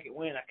play Second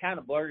Wind. I kind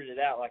of blurted it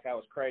out like I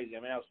was crazy.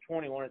 I mean, I was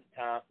 21 at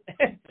the time,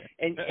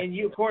 and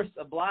you of course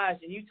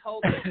obliged, and you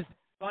told me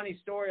funny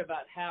story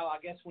about how, I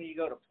guess, when you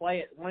go to play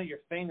it, one of your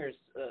fingers,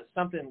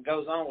 something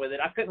goes on with it.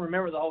 I couldn't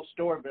remember the whole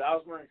story, but I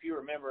was wondering if you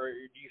remember, or do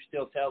you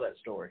still tell that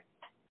story?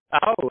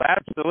 Oh,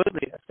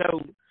 absolutely.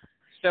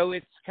 So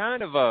it's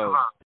kind of I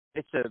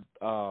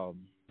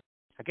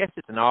guess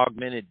it's an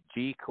augmented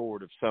G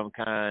chord of some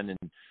kind,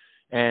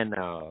 and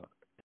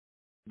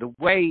the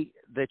way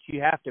that you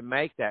have to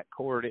make that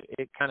chord,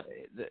 it kind of,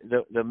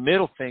 the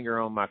middle finger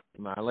on my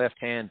left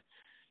hand,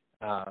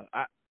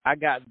 I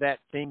got that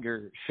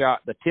finger shot,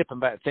 the tip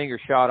of that finger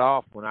shot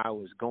off when I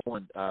was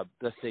going,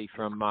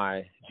 from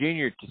my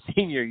junior to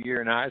senior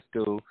year in high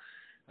school.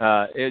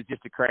 It was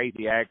just a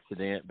crazy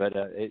accident, but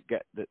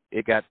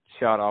it got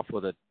shot off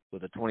with a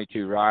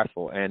 22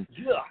 rifle, and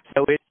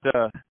so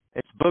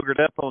it's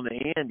boogered up on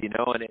the end, you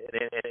know, and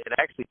it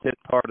actually took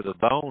part of the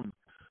bone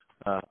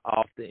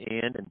off the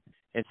end,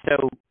 and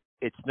so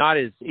it's not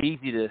as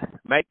easy to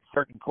make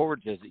certain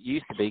chords as it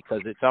used to be,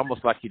 because it's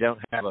almost like you don't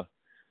have a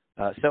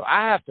so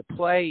I have to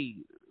play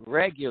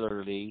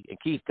regularly and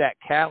keep that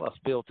callus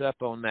built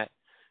up on that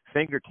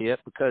fingertip,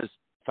 because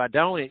if I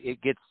don't,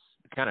 it gets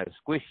kind of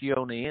squishy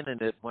on the end,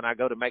 and when I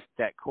go to make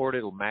that chord,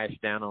 it'll mash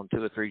down on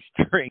 2 or 3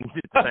 strings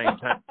at the same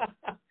time.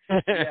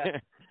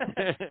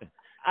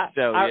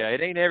 So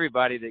it ain't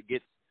everybody that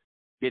gets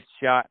gets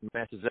shot and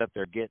messes up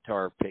their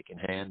guitar picking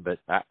hand, but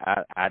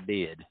I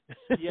did.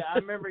 Yeah, I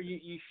remember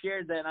you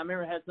shared that, and I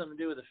remember it had something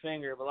to do with a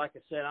finger. But like I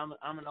said,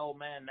 I'm an old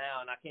man now,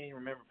 and I can't even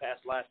remember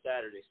past last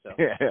Saturday. So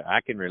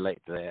I can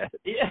relate to that.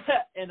 Yeah,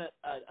 and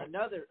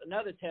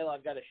another tale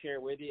I've got to share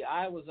with you.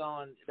 I was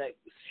on that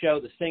show,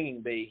 The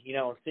Singing Bee,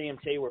 on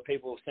CMT, where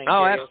people sing.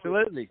 Oh,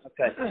 absolutely.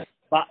 Okay.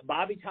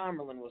 Bobby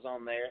Tomerlin was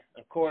on there,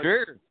 of course.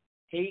 Sure.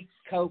 He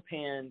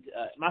co-penned.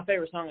 My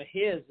favorite song of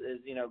his is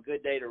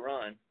 "Good Day to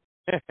Run."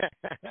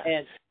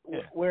 And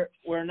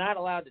we're not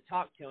allowed to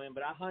talk to him,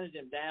 but I hunted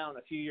him down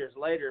a few years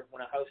later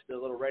when I hosted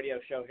a little radio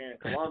show here in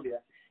Columbia,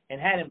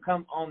 and had him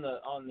come on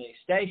the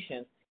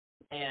station,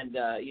 and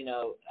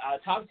I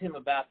talked to him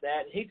about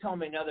that. And he told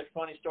me another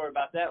funny story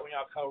about that when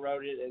y'all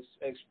co-wrote it,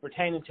 as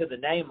pertaining to the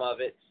name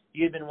of it.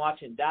 You'd been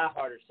watching Die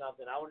Hard or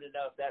something. I wanted to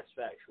know if that's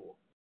factual.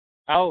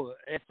 Oh,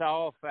 it's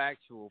all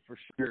factual for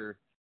sure.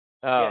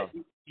 Yeah,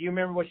 do you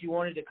remember what you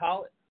wanted to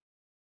call it?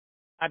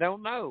 I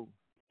don't know.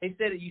 He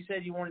said you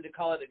said you wanted to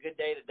call it A Good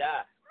Day to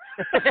Die.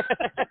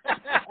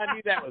 I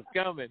knew that was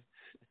coming.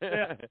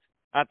 Yeah.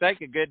 I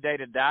think A Good Day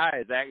to Die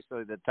is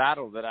actually the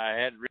title that I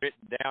had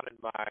written down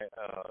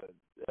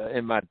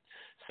in my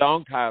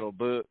song title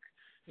book,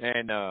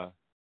 and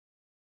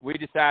we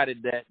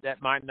decided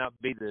that might not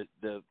be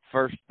the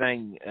first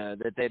thing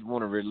that they'd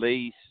want to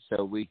release.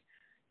 So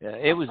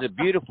it was a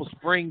beautiful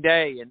spring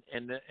day,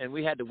 and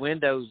we had the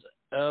windows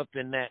up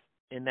in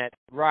that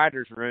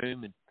writer's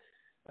room,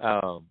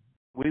 and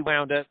we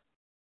wound up.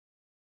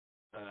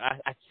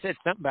 I said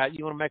something about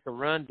you want to make a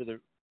run to the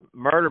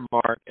Murder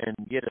Mart and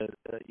get a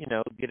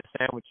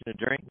sandwich and a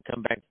drink and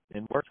come back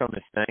and work on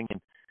this thing,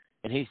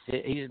 and he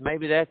said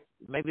maybe that's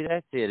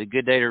it, A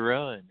Good Day to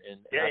Run.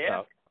 And I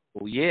thought,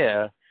 well,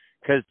 yeah,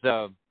 because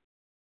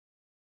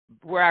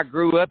where I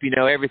grew up,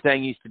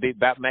 everything used to be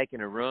about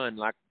making a run,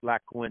 like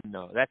when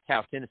that's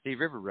how Tennessee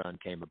River Run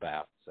came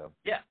about. So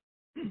yeah,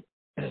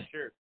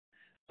 sure.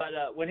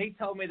 But when he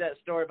told me that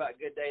story about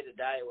Good Day to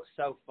Die, it was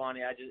so funny.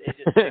 It just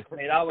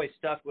it always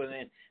stuck with me.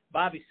 And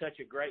Bobby's such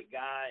a great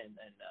guy, and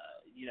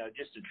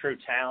just a true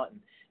talent.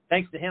 And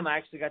thanks to him, I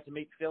actually got to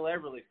meet Phil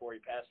Everly before he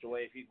passed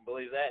away, if you can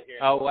believe that. Here.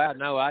 Oh wow,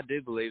 no, I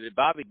do believe it.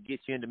 Bobby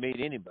gets you in to meet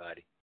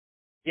anybody.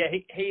 Yeah,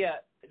 he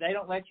they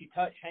don't let you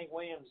touch Hank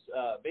Williams'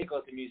 vehicle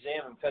at the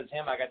museum, and because of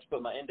him, I got to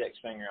put my index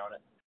finger on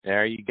it.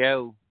 There you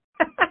go.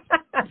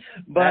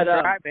 But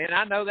that's right, man.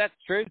 I know that's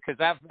true because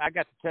I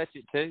got to touch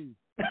it too.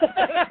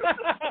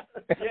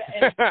 Yeah,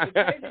 and the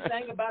crazy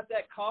thing about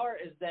that car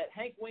is that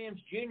Hank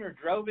Williams Jr.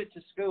 drove it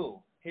to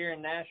school here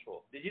in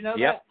Nashville. Did you know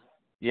that?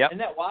 Yep. Isn't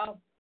that wild?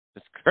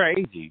 It's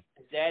crazy.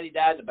 His daddy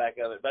died in the back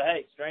of it. But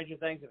hey, stranger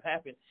things have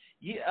happened.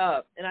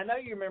 And I know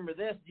you remember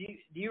this. Do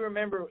you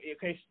remember?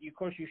 Of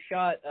course, you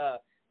shot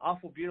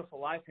Awful Beautiful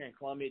Life here in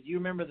Columbia. Do you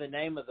remember the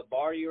name of the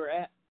bar you were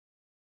at?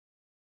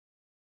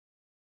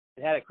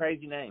 It had a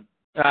crazy name.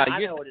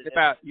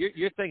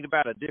 You're thinking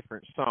about a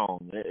different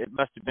song. It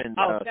must have been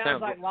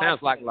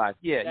Sounds Like Life.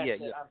 Yeah.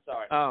 I'm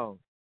sorry. Oh,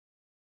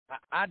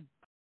 I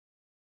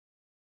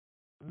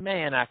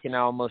can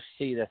almost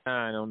see the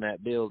sign on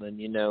that building.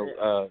 It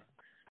was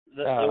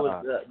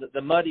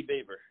the Muddy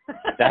Beaver.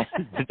 That's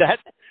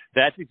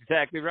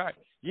exactly right.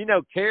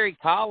 Kerry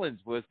Collins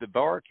was the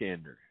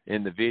bartender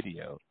in the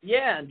video.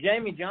 Yeah, and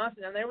Jamie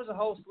Johnson, and there was a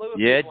whole slew of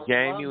people. Yeah,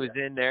 Jamie was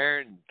in there,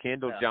 and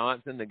Kendall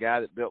Johnson, the guy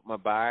that built my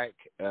bike.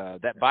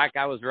 That bike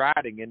I was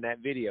riding in that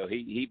video,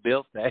 he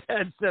built that.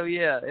 So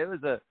yeah, it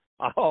was a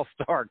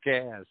all-star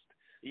cast.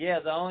 Yeah,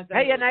 the only thing.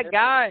 Hey, and that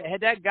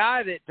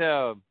guy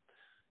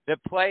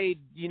that played,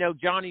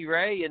 Johnny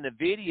Ray in the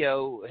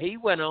video, he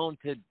went on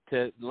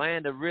to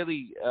land a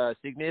really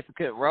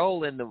significant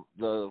role in the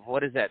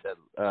what is that,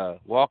 the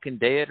Walking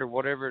Dead or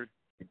whatever.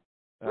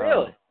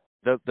 Really?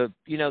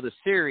 The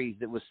series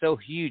that was so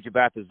huge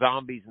about the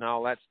zombies and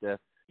all that stuff.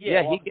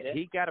 Yeah,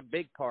 he got a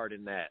big part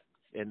in that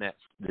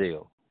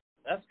deal.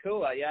 That's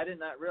cool. I did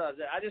not realize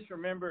that. I just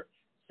remember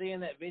seeing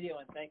that video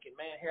and thinking,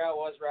 man, here I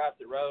was right up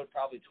the road,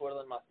 probably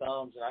twiddling my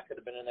thumbs, and I could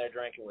have been in there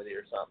drinking with you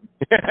or something.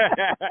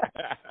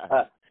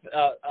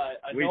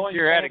 We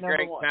sure had a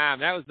great time.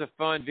 That was a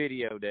fun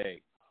video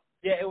day.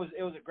 Yeah, it was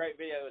a great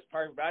video. It was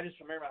perfect. But I just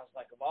remember, I was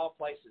like, of all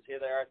places, here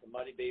they are at the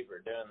Muddy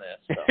Beaver doing this.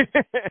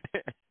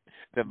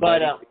 So.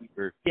 Muddy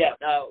Beaver. Yeah,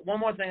 one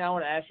more thing I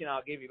want to ask you, and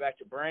I'll give you back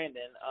to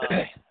Brandon.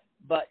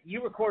 But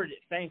you recorded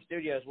at Fame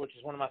Studios, which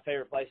is one of my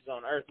favorite places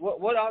on earth.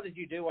 What all did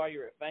you do while you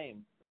were at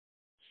Fame?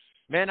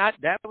 Man,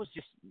 that was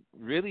just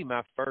really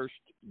my first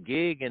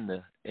gig in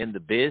the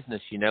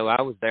business.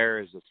 I was there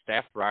as a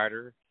staff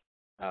writer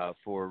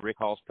for Rick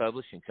Hall's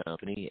publishing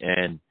company,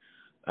 and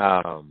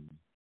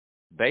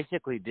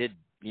basically did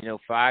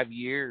 5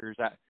 years.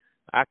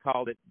 I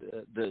called it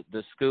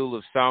the School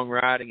of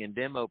Songwriting and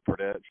Demo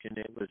Production.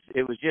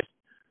 It was just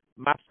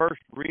my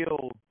first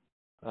real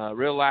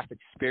life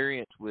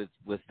experience with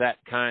that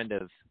kind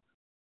of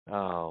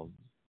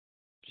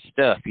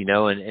stuff,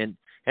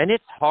 and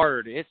it's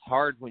hard. It's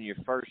hard when you're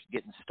first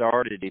getting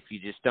started if you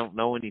just don't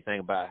know anything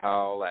about how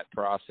all that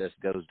process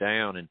goes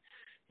down, and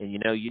you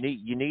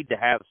need to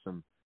have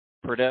some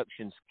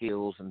production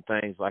skills and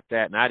things like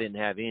that, and I didn't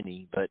have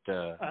any. But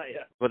Yeah.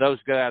 but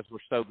those guys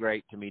were so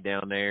great to me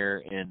down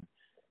there, and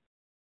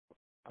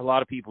a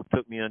lot of people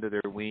took me under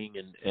their wing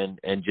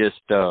and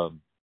just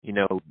you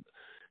know.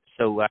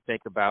 So I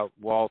think about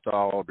Walt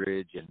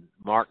Aldridge and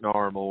Mark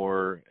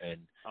Narmore and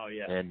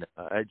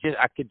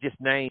I could just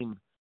name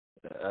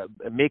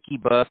Mickey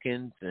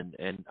Buckins and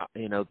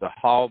you know, the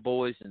Hall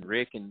boys and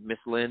Rick and Miss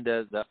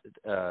Linda,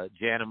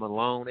 Jana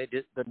Malone.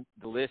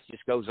 The list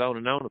just goes on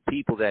and on of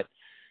people that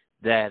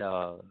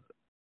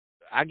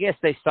I guess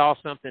they saw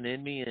something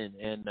in me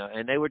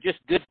and they were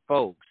just good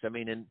folks. I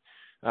mean, and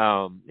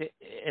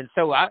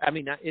so I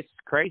mean, it's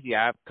crazy.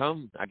 I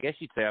guess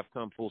you'd say I've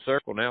come full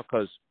circle now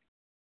because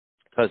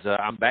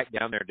I'm back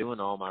down there doing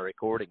all my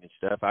recording and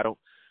stuff. I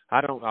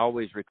don't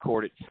always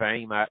record at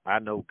Fame. I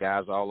know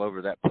guys all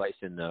over that place,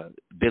 and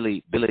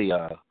Billy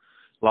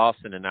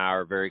Lawson and I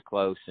are very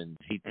close, and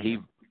he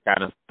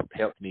kind of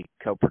helped me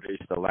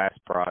co-produce the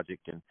last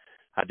project, and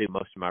I do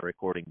most of my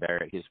recording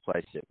there at his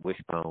place at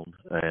Wishbone.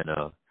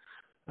 And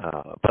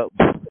but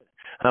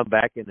I'm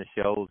back in the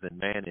shows, and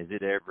man, is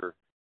it ever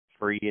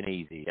free and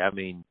easy. I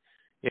mean,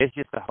 it's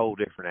just a whole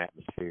different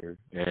atmosphere,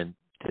 and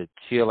to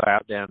chill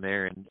out down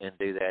there and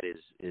do that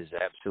is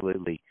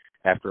absolutely,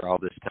 after all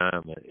this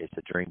time, it's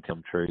a dream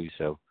come true.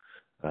 So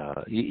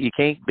you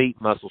can't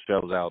beat Muscle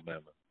Shoals,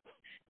 Alabama.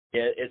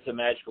 Yeah, it's a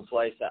magical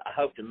place. I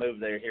hope to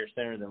move there here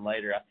sooner than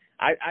later.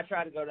 I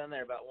try to go down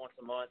there about once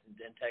a month and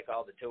then take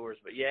all the tours.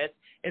 But yeah,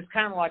 it's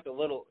kind of like a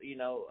little,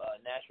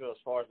 Nashville as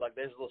far as like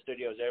there's little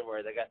studios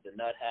everywhere. They got the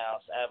Nut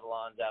House,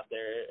 Avalon's out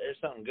there. There's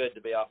something good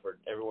to be offered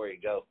everywhere you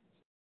go.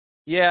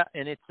 Yeah,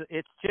 and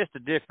it's just a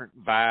different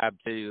vibe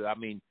too. I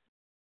mean,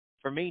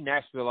 for me,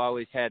 Nashville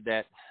always had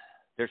that.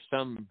 There's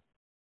some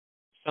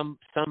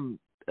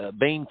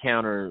bean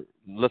counter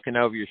looking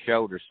over your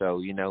shoulder,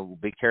 so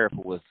be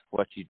careful with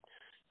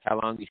how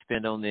long you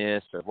spend on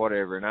this or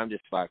whatever. And I'm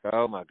just like,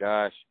 oh my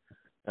gosh.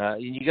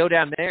 And you go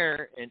down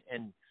there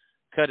and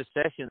cut a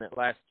session that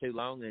lasts too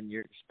long, and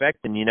you're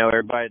expecting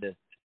everybody to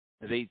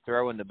be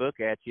throwing the book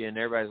at you, and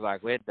everybody's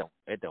like, well,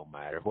 it don't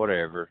matter,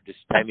 whatever, just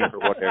pay me for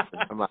whatever.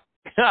 I'm like,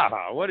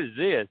 oh, what is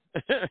this?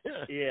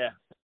 Yeah.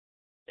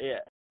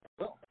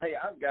 Well, hey,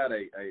 I've got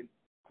a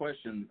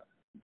question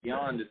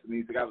beyond just the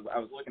music. I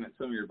was looking at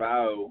some of your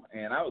bio,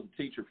 and I was a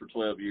teacher for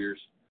 12 years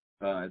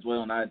as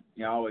well. And I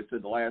always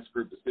said the last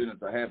group of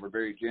students I had were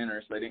very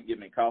generous. They didn't give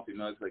me coffee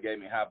mugs; they gave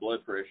me high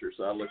blood pressure.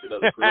 So I looked at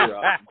other career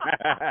options.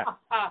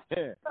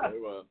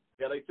 So,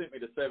 yeah, they sent me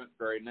to 7th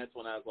grade, and that's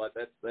when I was like,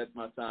 that's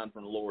my sign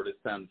from the Lord.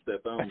 It's time to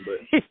step on.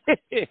 But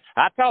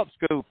I taught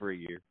school for a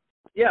year.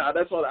 Yeah,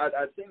 that's what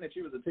I'd seen that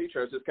you was a teacher.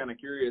 I was just kind of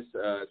curious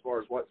as far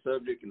as what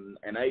subject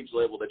and age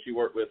level that you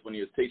worked with when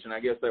you was teaching. I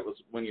guess that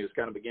was when you was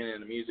kind of beginning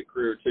in the music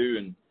career too,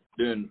 and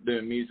doing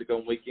music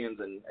on weekends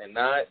and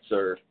nights,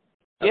 or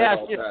yeah,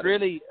 it's just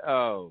really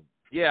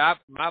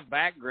my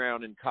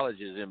background in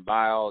college is in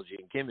biology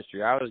and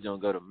chemistry. I was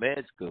going to go to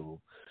med school,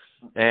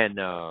 and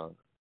I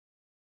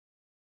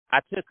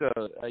took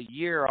a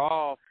year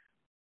off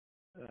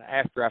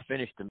after I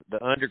finished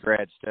the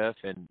undergrad stuff,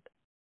 and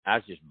I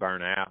was just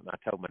burnt out, and I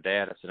told my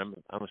dad, I said, I'm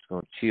just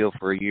going to chill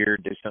for a year,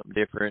 do something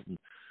different. And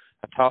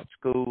I taught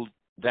school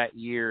that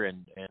year,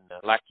 and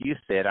like you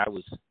said, I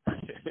was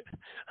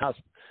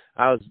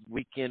I was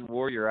weekend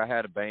warrior. I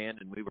had a band,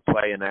 and we were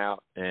playing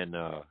out and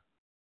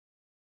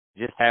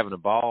just having a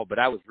ball. But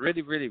I was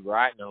really, really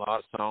writing a lot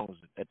of songs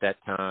at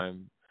that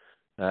time.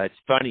 It's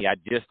funny, I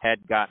just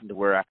had gotten to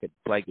where I could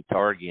play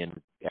guitar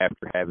again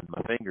after having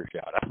my finger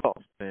shot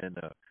off, and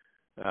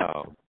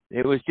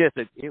it was just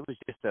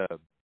a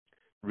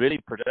really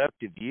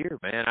productive year,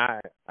 man. I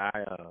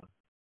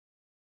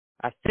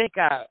think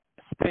I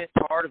spent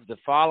part of the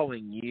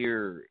following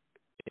year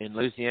in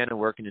Louisiana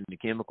working in the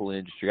chemical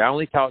industry. I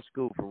only taught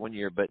school for 1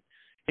 year, but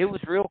it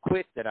was real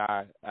quick that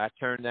I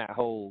turned that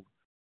whole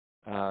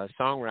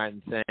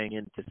songwriting thing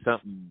into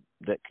something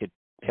that could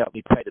help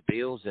me pay the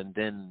bills. And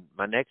then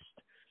my next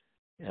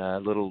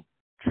little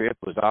trip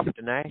was off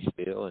to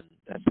Nashville, and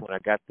that's when I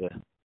got the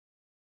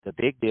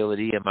big deal at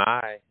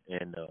EMI,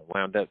 and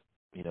wound up,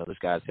 those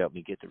guys helped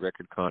me get the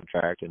record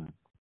contract and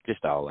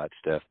just all that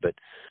stuff. But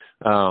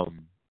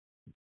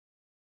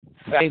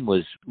Fame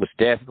was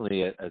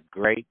definitely a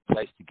great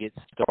place to get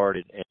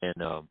started. And,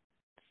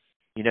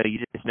 you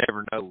just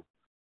never know.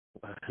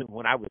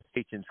 When I was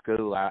teaching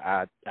school,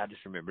 I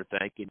just remember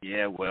thinking,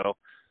 yeah, well,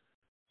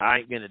 I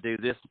ain't going to do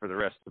this for the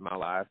rest of my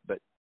life. But,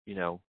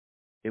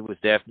 it was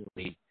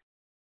definitely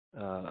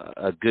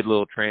a good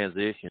little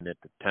transition at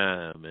the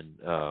time. And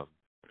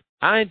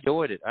I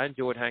enjoyed it. I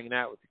enjoyed hanging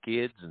out with the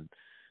kids, and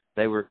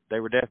they were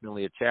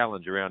definitely a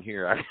challenge around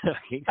here. I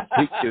can't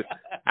speak to it.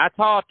 I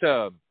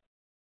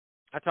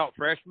taught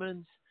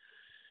freshmen,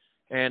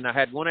 and I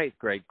had 1 8th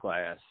grade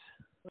class,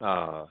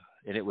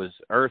 and it was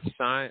earth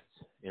science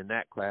in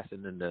that class,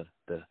 and then the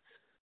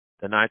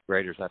 9th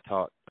graders I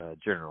taught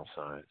general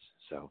science.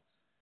 So.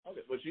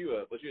 Okay. Was you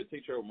a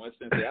teacher in West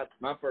Tennessee?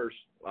 My first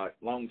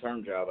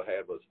long-term job I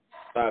had was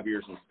 5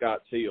 years in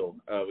Scotts Hill.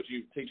 Was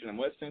you teaching in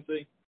West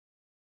Tennessee?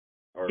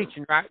 Or...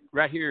 Teaching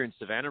right here in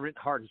Savannah,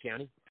 Hardin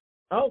County.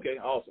 Oh, okay,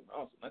 awesome.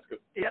 That's good.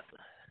 Yep.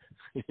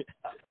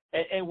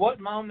 At what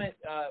moment,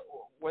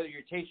 whether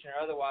you're teaching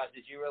or otherwise,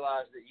 did you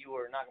realize that you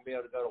were not going to be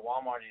able to go to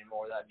Walmart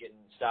anymore without getting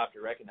stopped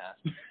or recognized?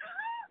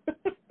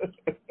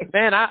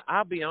 Man,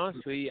 I'll be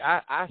honest with you.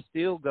 I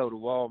still go to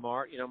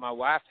Walmart. You know, my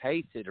wife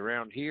hates it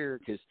around here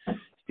because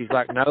she's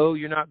like, no,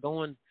 you're not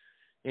going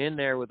in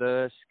there with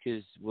us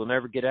because we'll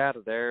never get out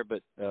of there.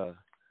 But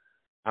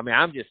I mean,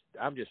 I'm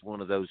just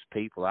one of those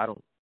people. I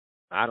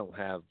don't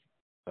have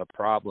a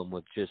problem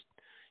with just,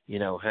 you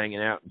know,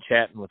 hanging out and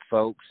chatting with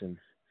folks. And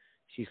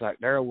she's like,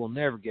 Daryl, we'll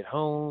never get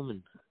home.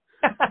 And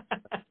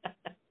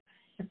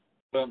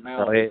well,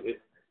 now,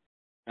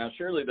 now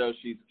surely though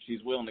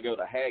she's willing to go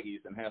to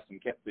Haggie's and have some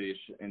catfish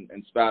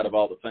in spite of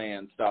all the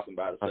fans stopping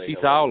by to say.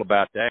 She's all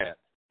about that.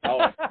 Oh,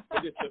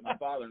 we just took my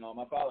father-in-law.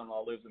 My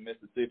father-in-law lives in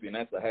Mississippi, and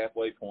that's the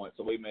halfway point.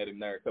 So we met him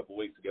there a couple of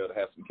weeks ago to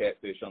have some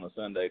catfish on a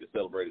Sunday to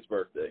celebrate his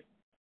birthday.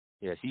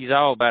 Yeah, she's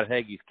all about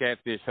Haggie's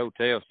Catfish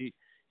Hotel.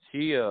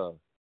 She'll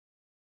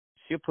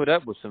put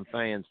up with some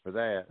fans for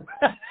that.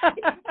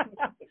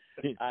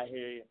 I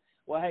hear you.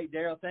 Well, hey,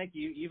 Daryl, thank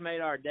you. You've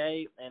made our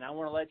day, and I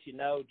want to let you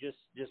know, just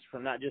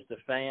from not just a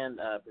fan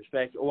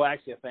perspective, well,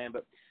 actually a fan,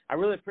 but I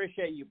really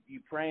appreciate you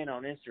praying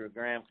on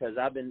Instagram because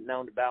I've been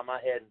known to bow my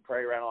head and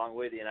pray right along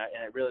with you, and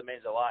it really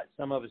means a lot.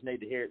 Some of us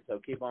need to hear it, so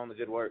keep on the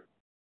good work.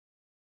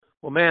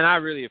 Well, man, I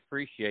really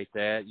appreciate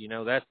that. You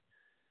know, that's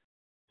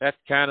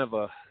kind of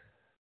a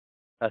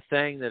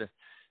thing that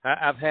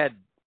I've had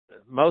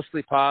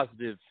mostly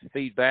positive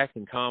feedback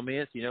and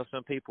comments. You know,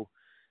 some people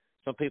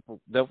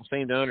don't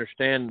seem to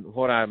understand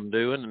what I'm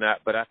doing,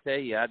 but I tell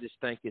you, I just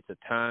think it's a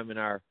time in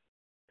our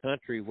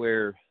country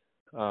where,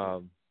 you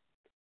know,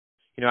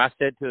 I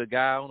said to a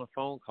guy on a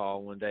phone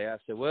call one day, I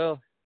said,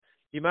 well,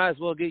 you might as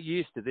well get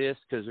used to this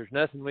because there's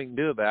nothing we can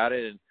do about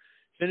it. And as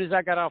soon as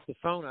I got off the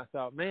phone, I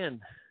thought,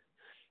 man,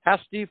 how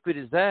stupid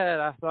is that?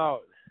 I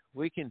thought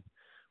we can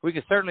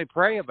certainly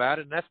pray about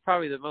it, and that's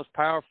probably the most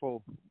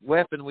powerful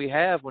weapon we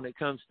have when it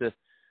comes to,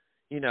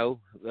 you know,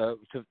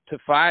 to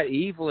fight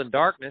evil and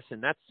darkness,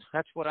 and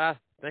that's what I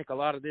think a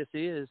lot of this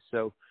is.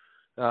 So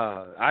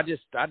I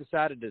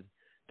decided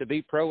to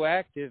be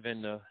proactive,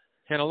 and a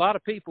lot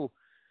of people,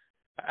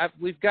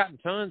 we've gotten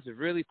tons of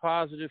really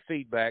positive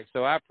feedback.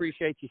 So I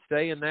appreciate you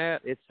saying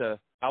that. It's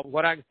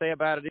what I can say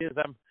about it is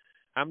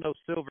I'm no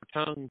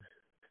silver-tongued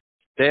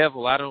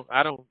devil. I don't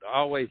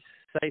always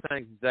say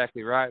things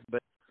exactly right,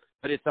 but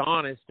it's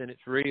honest and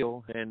it's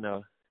real, and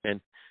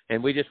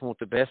we just want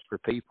the best for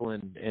people,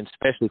 and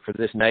especially for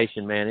this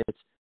nation, man.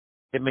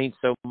 It means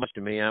so much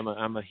to me. I'm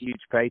a huge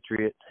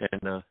patriot,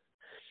 and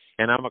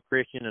I'm a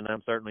Christian, and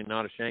I'm certainly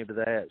not ashamed of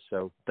that.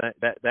 So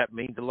that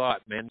means a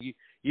lot, man.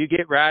 You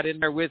get right in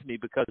there with me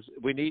because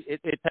we need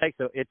it. It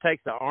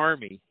takes an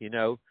army, you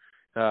know.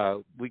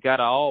 We got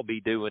to all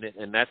be doing it,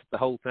 and that's the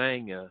whole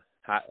thing.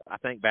 I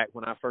think back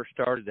when I first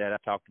started that, I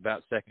talked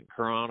about 2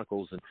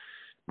 Chronicles, and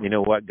you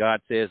know what God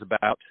says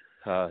about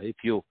if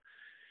you'll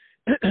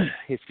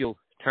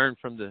turn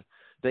from the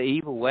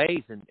evil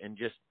ways and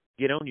just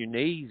get on your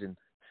knees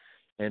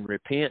and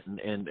repent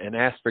and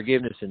ask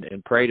forgiveness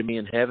and pray to me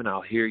in heaven,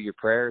 I'll hear your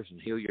prayers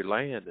and heal your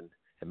land. And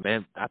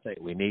man, I think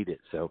we need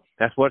it. So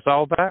that's what it's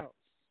all about.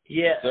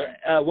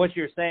 Yeah, what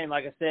you're saying,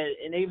 like I said,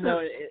 and even though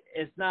it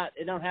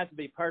don't have to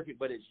be perfect,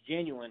 but it's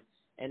genuine.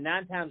 And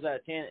 9 times out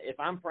of 10, if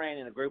I'm praying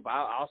in a group,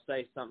 I'll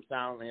say something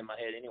silently in my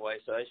head anyway.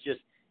 So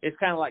it's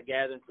kind of like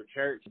gathering for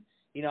church.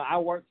 You know, I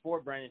work for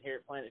Brandon here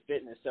at Planet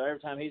Fitness, so every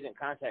time he's in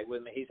contact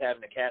with me, he's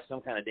having to cast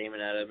some kind of demon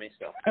out of me.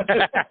 So,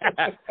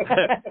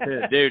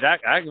 dude, I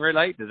can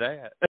relate to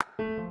that.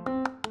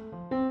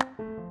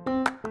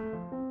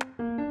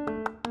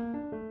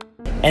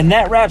 And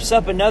that wraps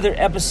up another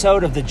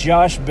episode of the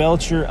Josh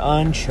Belcher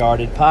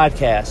Uncharted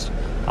podcast.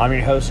 I'm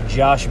your host,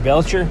 Josh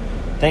Belcher.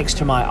 Thanks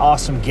to my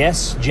awesome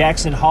guests,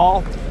 Jackson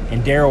Hall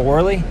and Daryl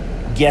Worley,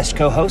 guest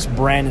co-host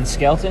Brandon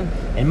Skelton,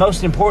 and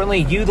most importantly,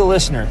 you, the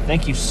listener.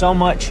 Thank you so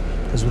much,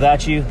 because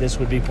without you, this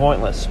would be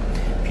pointless.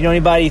 If you know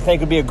anybody you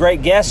think would be a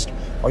great guest,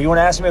 or you want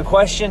to ask me a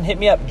question, hit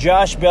me up,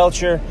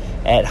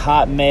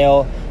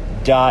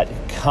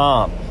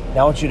 joshbelcher@hotmail.com.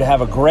 Now I want you to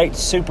have a great,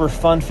 super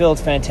fun-filled,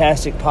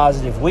 fantastic,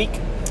 positive week,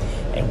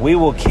 and we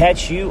will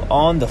catch you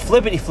on the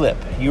flippity flip.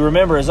 You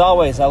remember, as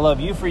always, I love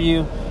you for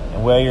you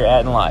and where you're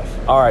at in life.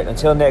 All right,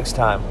 until next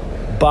time,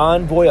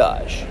 bon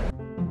voyage.